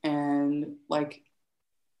deviancy and like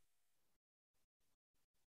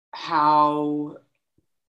how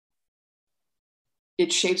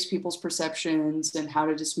it shapes people's perceptions and how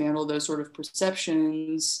to dismantle those sort of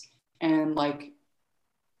perceptions, and like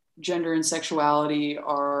gender and sexuality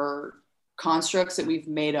are constructs that we've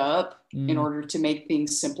made up in order to make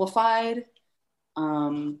things simplified.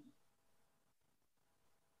 And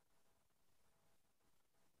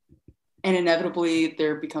inevitably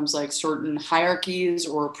there becomes like certain hierarchies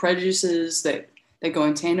or prejudices that go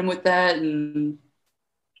in tandem with that. And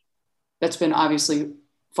that's been obviously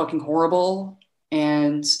fucking horrible.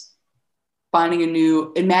 And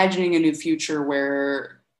imagining a new future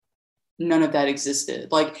where none of that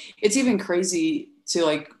existed. Like, it's even crazy to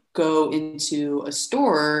like go into a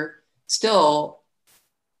store still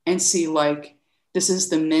and see like, this is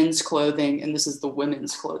the men's clothing and this is the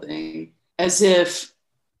women's clothing, as if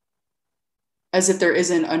there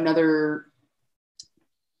isn't another,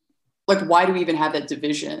 like, why do we even have that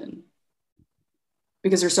division?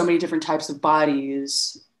 Because there's so many different types of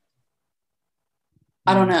bodies.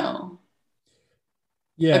 I don't know.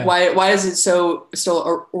 Yeah. Like, why is it so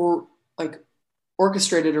still or like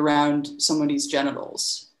orchestrated around somebody's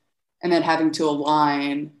genitals and then having to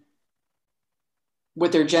align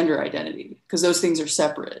with their gender identity? Because those things are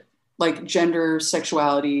separate. Like gender,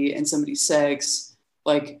 sexuality, and somebody's sex,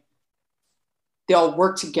 like they all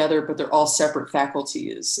work together, but they're all separate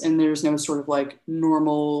faculties. And there's no sort of like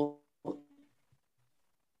normal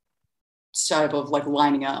type of like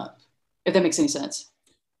lining up, if that makes any sense.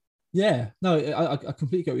 Yeah, no, I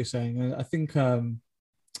completely get what you're saying. I think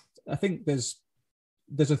there's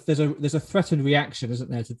a threatened reaction, isn't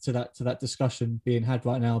there, to that discussion being had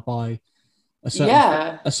right now by a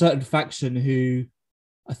certain faction who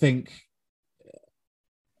I think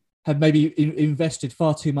have maybe invested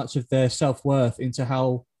far too much of their self-worth into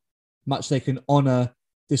how much they can honor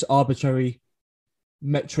this arbitrary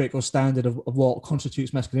metric or standard of what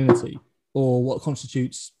constitutes masculinity or what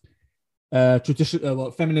constitutes traditional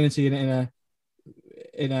femininity in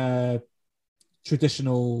a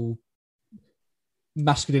traditional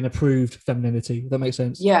masculine approved femininity. If that makes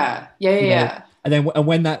sense. Yeah. And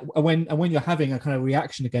when you're having a kind of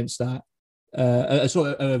reaction against that, a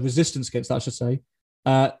sort of a resistance against that, I should say,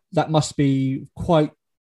 that must be quite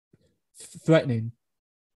threatening.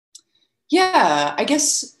 Yeah, I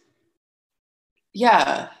guess.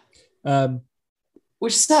 Yeah, Um,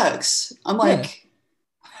 which sucks. I'm Yeah. like,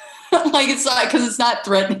 like it's not because it's not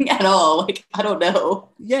threatening at all. Like I don't know.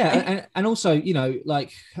 yeah, and also, you know,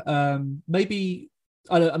 like maybe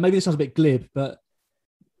I don't, maybe this sounds a bit glib, but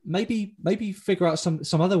maybe figure out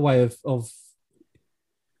some other way of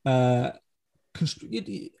uh,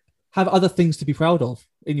 have other things to be proud of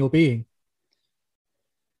in your being.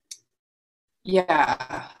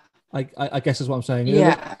 Yeah, I guess is what I'm saying.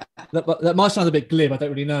 yeah, That might sound a bit glib. I don't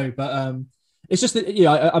really know, but it's just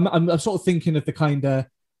that I'm sort of thinking of the kind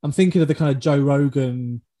of Joe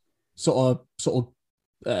Rogan sort of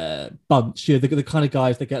bunch. You know, the kind of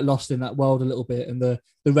guys that get lost in that world a little bit, and the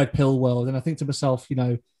red pill world. And I think to myself, you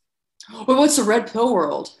know, Well, what's the red pill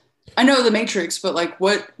world? I know the Matrix, but like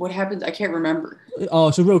what happened? I can't remember.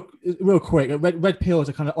 oh, so real quick, red pill is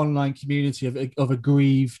a kind of online community of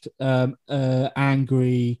aggrieved,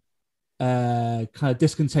 angry, kind of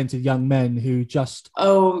discontented young men who just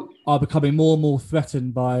Oh, are becoming more and more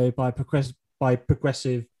threatened by progressive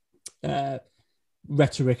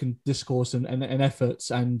rhetoric and discourse and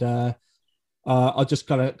efforts, and are just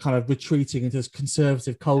kind of retreating into this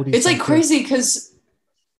conservative cold. it's like crazy because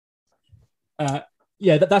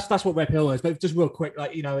yeah, that's what red pill is. But just real quick,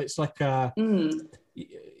 like, you know, it's like you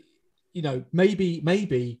know, maybe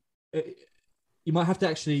you might have to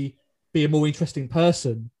actually be a more interesting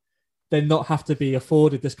person than not have to be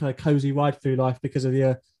afforded this kind of cozy ride through life because of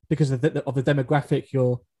the demographic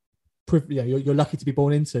you're lucky to be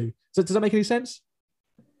born into. So does that make any sense?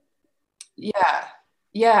 yeah,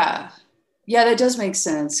 yeah, yeah, that does make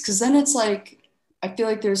sense. Because then it's like I feel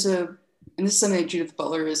like there's and this is something that Judith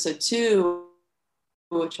Butler has said too,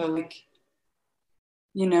 which I like.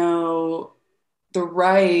 You know, the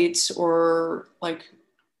right or like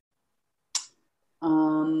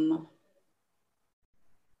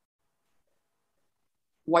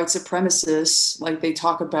white supremacists, like they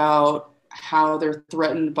talk about how they're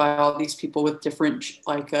threatened by all these people with different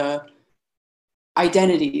like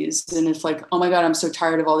identities, and it's like, oh my god, I'm so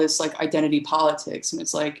tired of all this like identity politics. And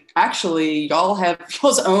it's like, actually y'all have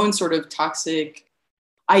y'all's own sort of toxic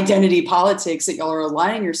identity politics that y'all are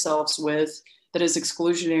aligning yourselves with that is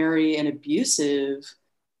exclusionary and abusive.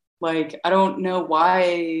 Like I don't know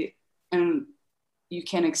why and you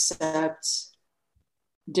can't accept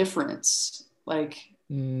difference. Like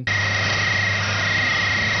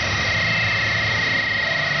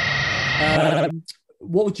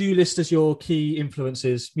what would you list as your key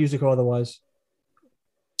influences, music or otherwise?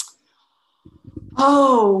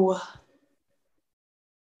 oh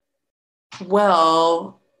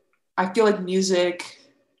well, I feel like music,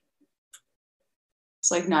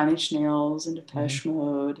 it's like Nine Inch Nails and Depeche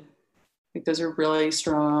Mode. I think those are really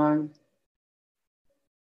strong.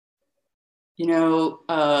 You know,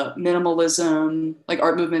 minimalism, like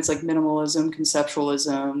art movements like minimalism,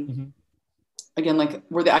 conceptualism. Again, like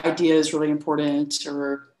where the idea is really important,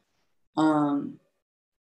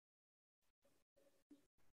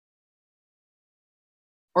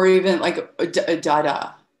 or even like a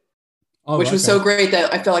Dada, which was so great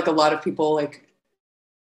that I feel like a lot of people like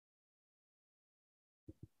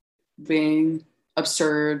being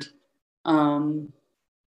absurd, and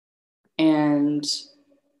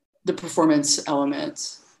the performance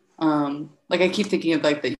element. Like I keep thinking of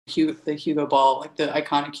like the Hugo Ball, like the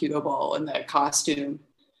iconic Hugo Ball and that costume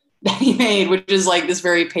that he made, which is like this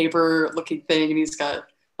very paper looking thing. And he's got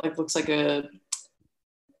like, looks like a,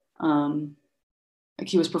 like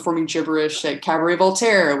he was performing gibberish at Cabaret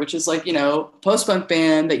Voltaire, which is like, you know, post-punk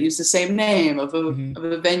band that used the same name of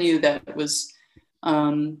a venue that was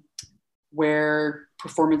where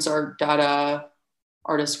performance art Dada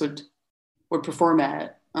artists would perform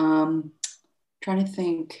at. Trying to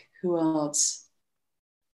think who else.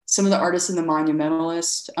 Some of the artists in the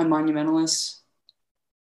Monumentalist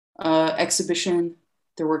exhibition,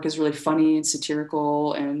 their work is really funny and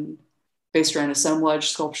satirical and based around assemblage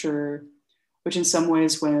sculpture, which in some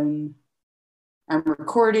ways when I'm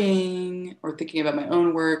recording or thinking about my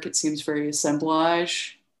own work, it seems very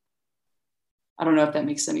assemblage. I don't know if that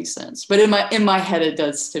makes any sense, but in my head it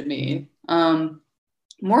does to me.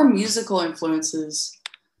 More musical influences.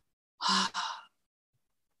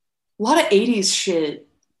 A lot of 80s shit.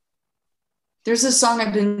 There's a song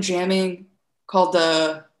I've been jamming called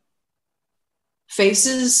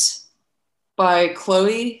Faces by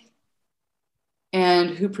Chloe. And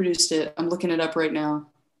who produced it? I'm looking it up right now.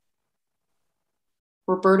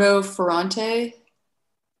 Roberto Ferrante.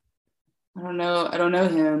 I don't know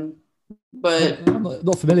him, but I'm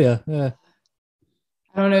not familiar. Yeah.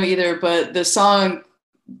 I don't know either, but the song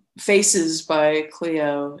Faces by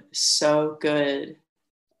Cleo is so good.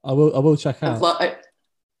 I will check out.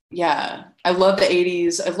 Yeah, I love the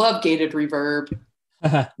 80s. I love gated reverb.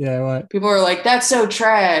 Yeah, right. People are like, that's so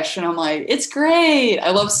trash. And I'm like, it's great. I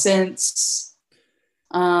love synths.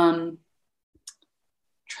 Trying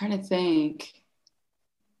to think.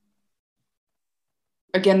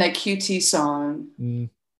 Again, that QT song.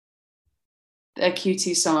 That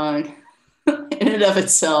QT song in and of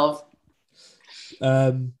itself.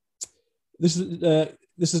 This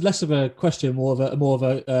is less of a question, more of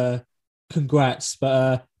a congrats,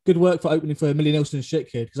 but good work for opening for Millie Nielsen and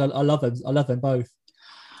Shit Kid, because I love them. I love them both.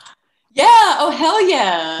 Yeah. Oh hell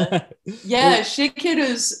yeah. Yeah. Shit Kid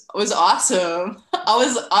was awesome.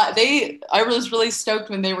 I was really stoked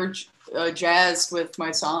when they were jazzed with my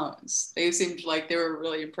songs. They seemed like they were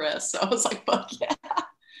really impressed. So I was like, fuck yeah.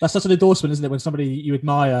 That's such an endorsement, isn't it? When somebody you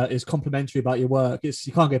admire is complimentary about your work, you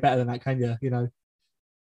can't get better than that, can you? You know.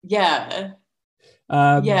 Yeah.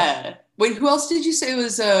 Yeah. Wait, who else did you say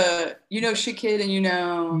was Shit Kid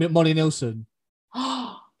and Molly Nielsen?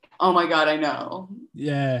 Oh my god, I know.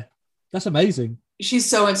 Yeah, that's amazing. She's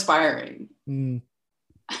so inspiring.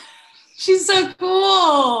 She's so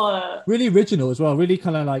cool. Really original as well. Really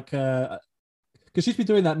kind of like because she's been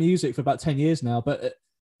doing that music for about 10 years now, but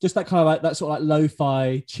just that kind of like that sort of like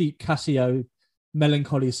lo-fi, cheap Casio,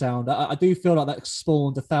 melancholy sound. I do feel like that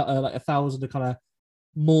spawned a thousand of kind of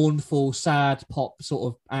mournful, sad pop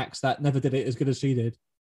sort of acts that never did it as good as she did.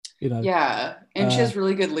 You know. Yeah, and she has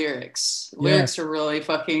really good lyrics. Lyrics are really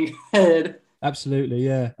fucking good. Absolutely,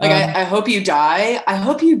 yeah. Like I hope you die. I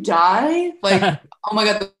hope you die. Like oh my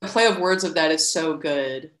god, the play of words of that is so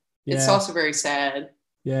good. Yeah. It's also very sad.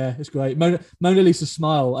 Yeah, it's great. Mona Lisa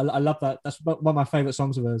Smile. I love that. That's one of my favorite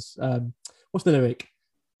songs of hers. What's the lyric?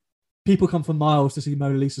 People come from miles to see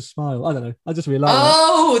Mona Lisa smile. I don't know. I just really like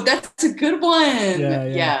that. That's a good one.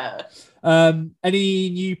 Yeah. Any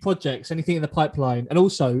new projects? Anything in the pipeline? And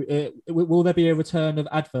also, will there be a return of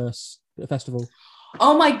Adverse at the festival?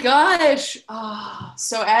 Oh my gosh.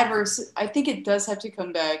 So Adverse, I think it does have to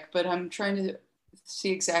come back, but I'm trying to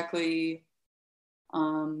see exactly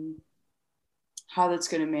how that's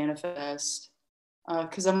going to manifest.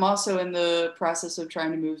 Because I'm also in the process of trying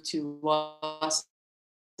to move to Los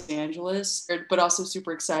Angeles, but also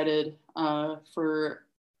super excited for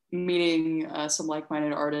meeting some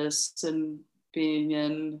like-minded artists and being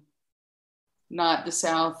in not the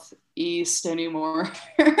Southeast anymore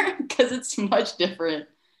because it's much different.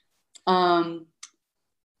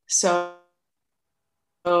 So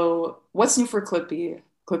what's new for Clippy?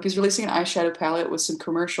 Clippy's releasing an eyeshadow palette with some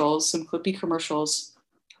Clippy commercials,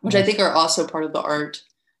 which I think are also part of the art.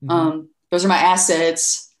 Those are my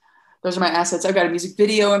assets. I've got a music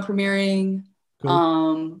video I'm premiering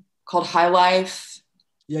called High Life.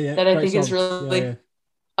 That I think is really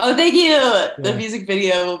Oh, thank you. Yeah. The music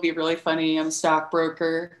video will be really funny. I'm a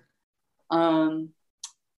stockbroker. I'm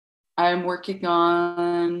working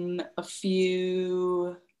on a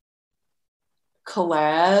few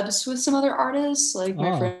collabs with some other artists, like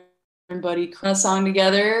my friend and buddy a song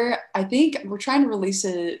together. I think we're trying to release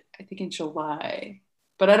it, in July,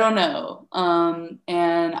 but I don't know.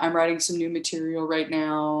 And I'm writing some new material right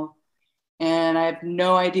now, and I have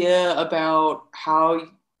no idea about how.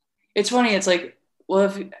 It's funny. It's like, well,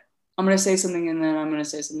 if I'm going to say something and then I'm going to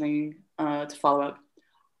say something to follow up.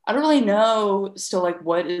 I don't really know still, like,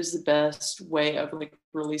 what is the best way of like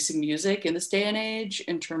releasing music in this day and age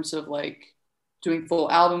in terms of like doing full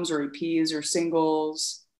albums or EPs or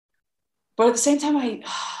singles. But at the same time,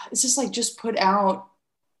 it's just like, just put out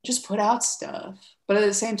stuff. But at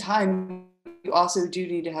the same time, you also do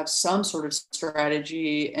need to have some sort of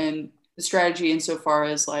strategy, and the strategy insofar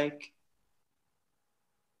as like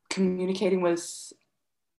communicating with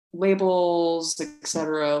labels,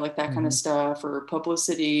 etc., like that kind of stuff, or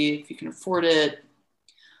publicity if you can afford it.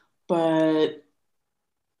 But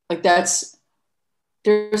like there's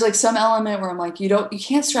like some element where I'm like, you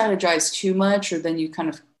can't strategize too much, or then you kind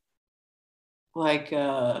of like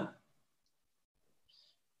you'll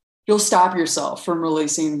stop yourself from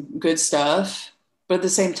releasing good stuff. But at the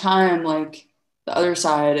same time, like the other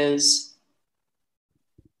side is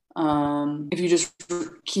if you just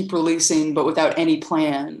keep releasing but without any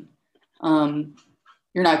plan,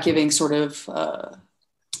 you're not giving sort of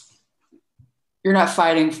you're not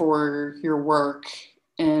fighting for your work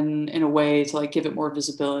in a way to like give it more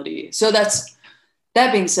visibility. So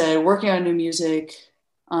that being said, working on new music,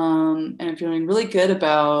 and I'm feeling really good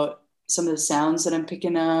about some of the sounds that I'm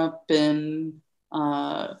picking up, and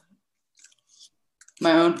my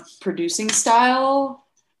own producing style.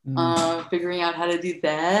 Figuring out how to do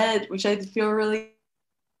that, which I feel really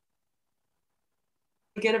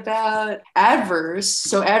good about Adverse.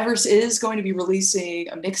 So Adverse is going to be releasing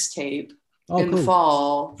a mixtape in the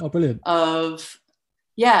fall Oh, brilliant.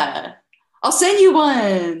 yeah. I'll send you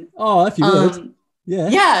one. Oh, if you would. Yeah.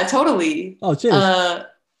 Yeah, totally. Oh, cheers.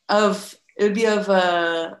 It would be of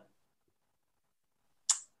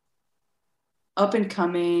up and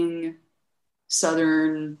coming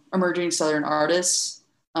emerging Southern artists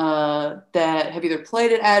that have either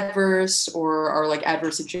played at Adverse or are like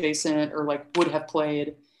Adverse adjacent or like would have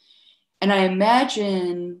played. And I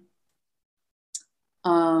imagine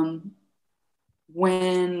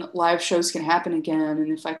when live shows can happen again,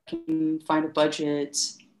 and if I can find a budget,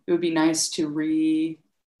 it would be nice to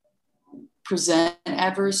present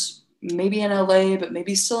Adverse, maybe in LA, but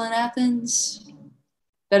maybe still in Athens.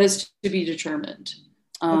 That is to be determined.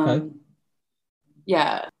 Okay.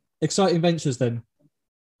 Yeah. Exciting ventures then.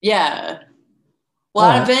 Yeah. A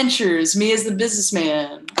lot of ventures. Me as the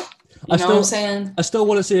businessman. You know what I'm saying? I still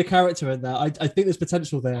want to see a character in that. I think there's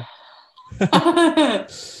potential there. It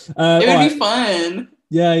would be fun.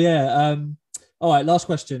 Yeah. All right, last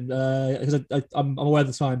question, because I'm aware of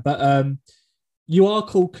the time, but you are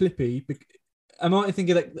called Clippy. Am I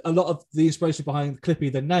thinking that a lot of the inspiration behind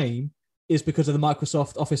Clippy, the name, is because of the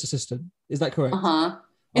Microsoft Office Assistant? Is that correct?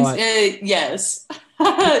 Right. Yes.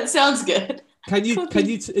 It sounds good. Can you?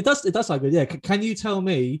 It does sound good. Yeah. Can you tell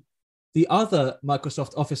me the other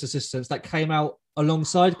Microsoft Office assistants that came out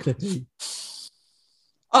alongside Clippy?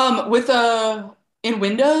 In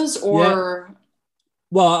Windows or? Yeah.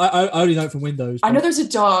 Well, I only know it from Windows. I know there's a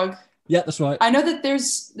dog. Yeah, that's right. I know that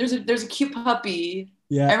there's a cute puppy.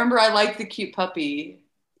 Yeah. I remember I liked the cute puppy.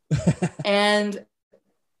 And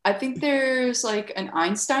I think there's like an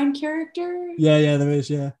Einstein character. Yeah, there is,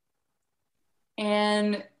 yeah.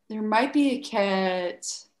 And there might be a cat.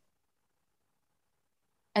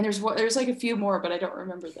 And there's like a few more, but I don't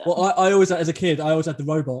remember them. Well, I always, as a kid, I always had the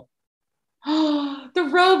robot. The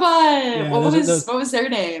robot. Yeah, what was their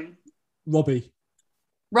name?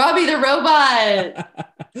 Robbie the robot.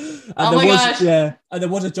 And oh my gosh. Yeah, and there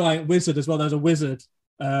was a giant wizard as well. There was a wizard.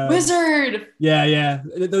 Wizard. Yeah.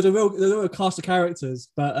 There was a real cast of characters,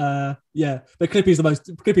 but but Clippy's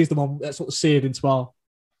the one that's sort of seared into our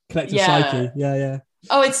collective psyche. Yeah.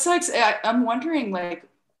 Oh, it sucks. I'm wondering like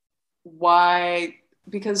why,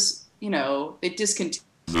 because it discontinued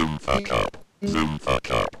Zoom fuck up.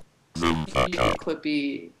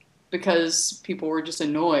 Clippy because people were just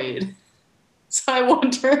annoyed. So I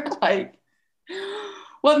wonder like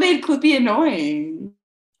what made Clippy annoying?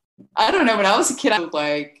 I don't know. When I was a kid, I was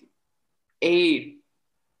like 8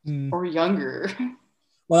 or younger.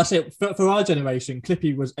 Well, that's it. For our generation,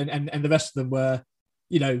 Clippy was, and the rest of them were,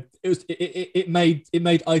 it made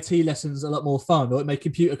IT lessons a lot more fun, or it made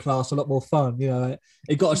computer class a lot more fun.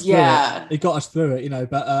 It got us through it. It got us through it.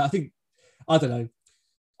 But I think, I don't know.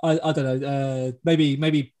 I don't know.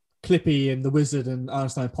 Maybe Clippy and the Wizard and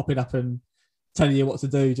Einstein popping up and telling you what to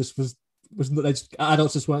do just was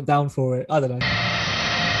adults just weren't down for it. I don't know.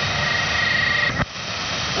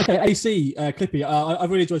 Okay, AC, Clippy, I've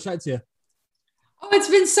really enjoyed chatting to you. Oh, it's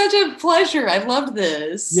been such a pleasure. I loved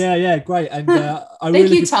this. Yeah, great. And Thank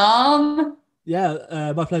you, Tom.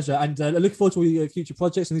 Yeah, my pleasure. And I look forward to all your future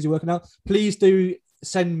projects and things you're working out. Please do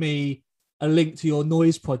send me a link to your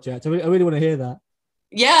noise project. I really want to hear that.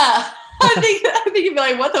 Yeah, I think you'd be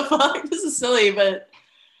like, what the fuck? This is silly, but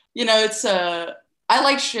it's I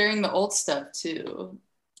like sharing the old stuff too.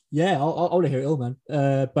 Yeah, I want to hear it all, man.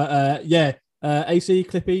 AC,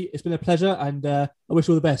 Clippy, it's been a pleasure, and I wish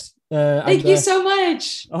you all the best. Thank you so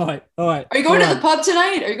much. All right. Are you going to the pub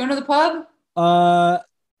tonight? Are you going to the pub?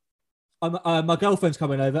 My girlfriend's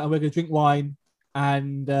coming over, and we're going to drink wine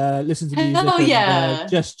and listen to music. Hell yeah!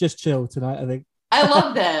 And, just chill tonight, I think. I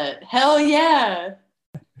love that. Hell yeah!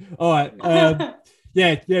 All right.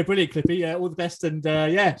 Yeah, brilliant, Clippy. Yeah, all the best, and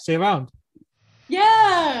see you around.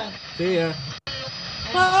 Yeah. See ya.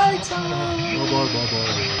 Bye, Tom. Bye.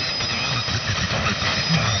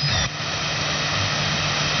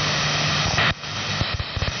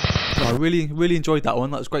 I really enjoyed that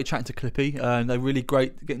one. That was great chatting to Clippy, and they're really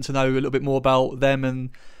great getting to know a little bit more about them and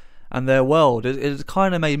their world. It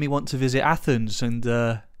kind of made me want to visit Athens and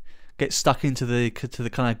get stuck into the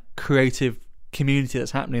kind of creative community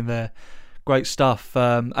that's happening there. Great stuff,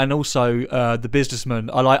 and also the businessman.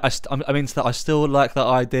 I still like that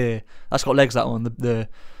idea. That's got legs. That one, the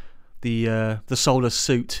Solar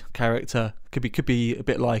Suit character could be a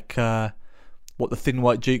bit like what the Thin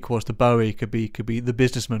White Duke was to Bowie. Could be the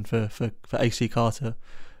businessman for AC Carter.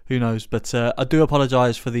 Who knows? But I do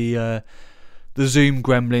apologise for the Zoom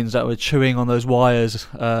gremlins that were chewing on those wires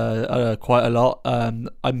quite a lot.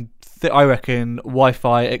 I'm I reckon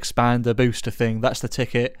Wi-Fi expander booster thing. That's the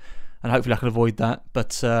ticket, and hopefully I can avoid that.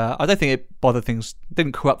 But I don't think it bothered things.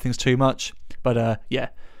 Didn't corrupt things too much. But yeah,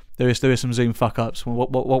 there is some Zoom fuck ups.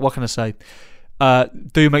 What can I say?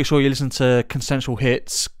 Do make sure you listen to Consensual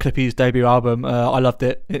Hits, Clippy's debut album. I loved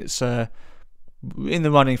it. It's in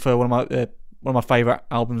the running for one of my favourite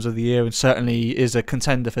albums of the year, and certainly is a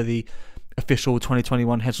contender for the official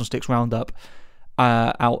 2021 Heads on Sticks roundup.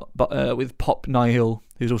 With Pop Nihil,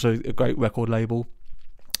 who's also a great record label.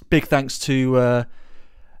 Big thanks to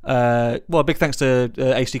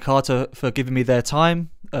AC Carter for giving me their time.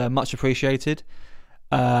 Much appreciated.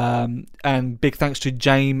 And big thanks to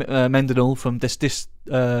James Mendenhall from this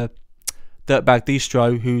Dirtbag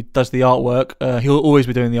Distro, who does the artwork. He'll always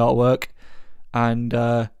be doing the artwork, and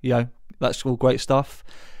that's all great stuff.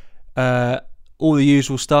 All the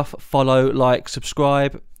usual stuff. Follow, like,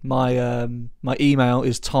 subscribe. My email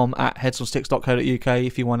is tom@headsonsticks.co.uk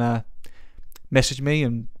if you want to message me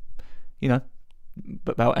and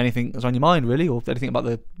about anything that's on your mind, really, or anything about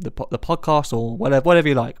the podcast or whatever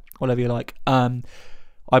you like.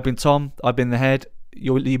 I've been Tom. I've been the Head.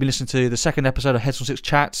 You've been listening to the second episode of Heads on Sticks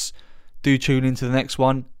Chats. Do tune into the next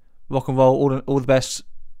one. Rock and roll. All the best.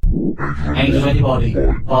 Ain't anybody.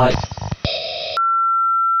 Bye.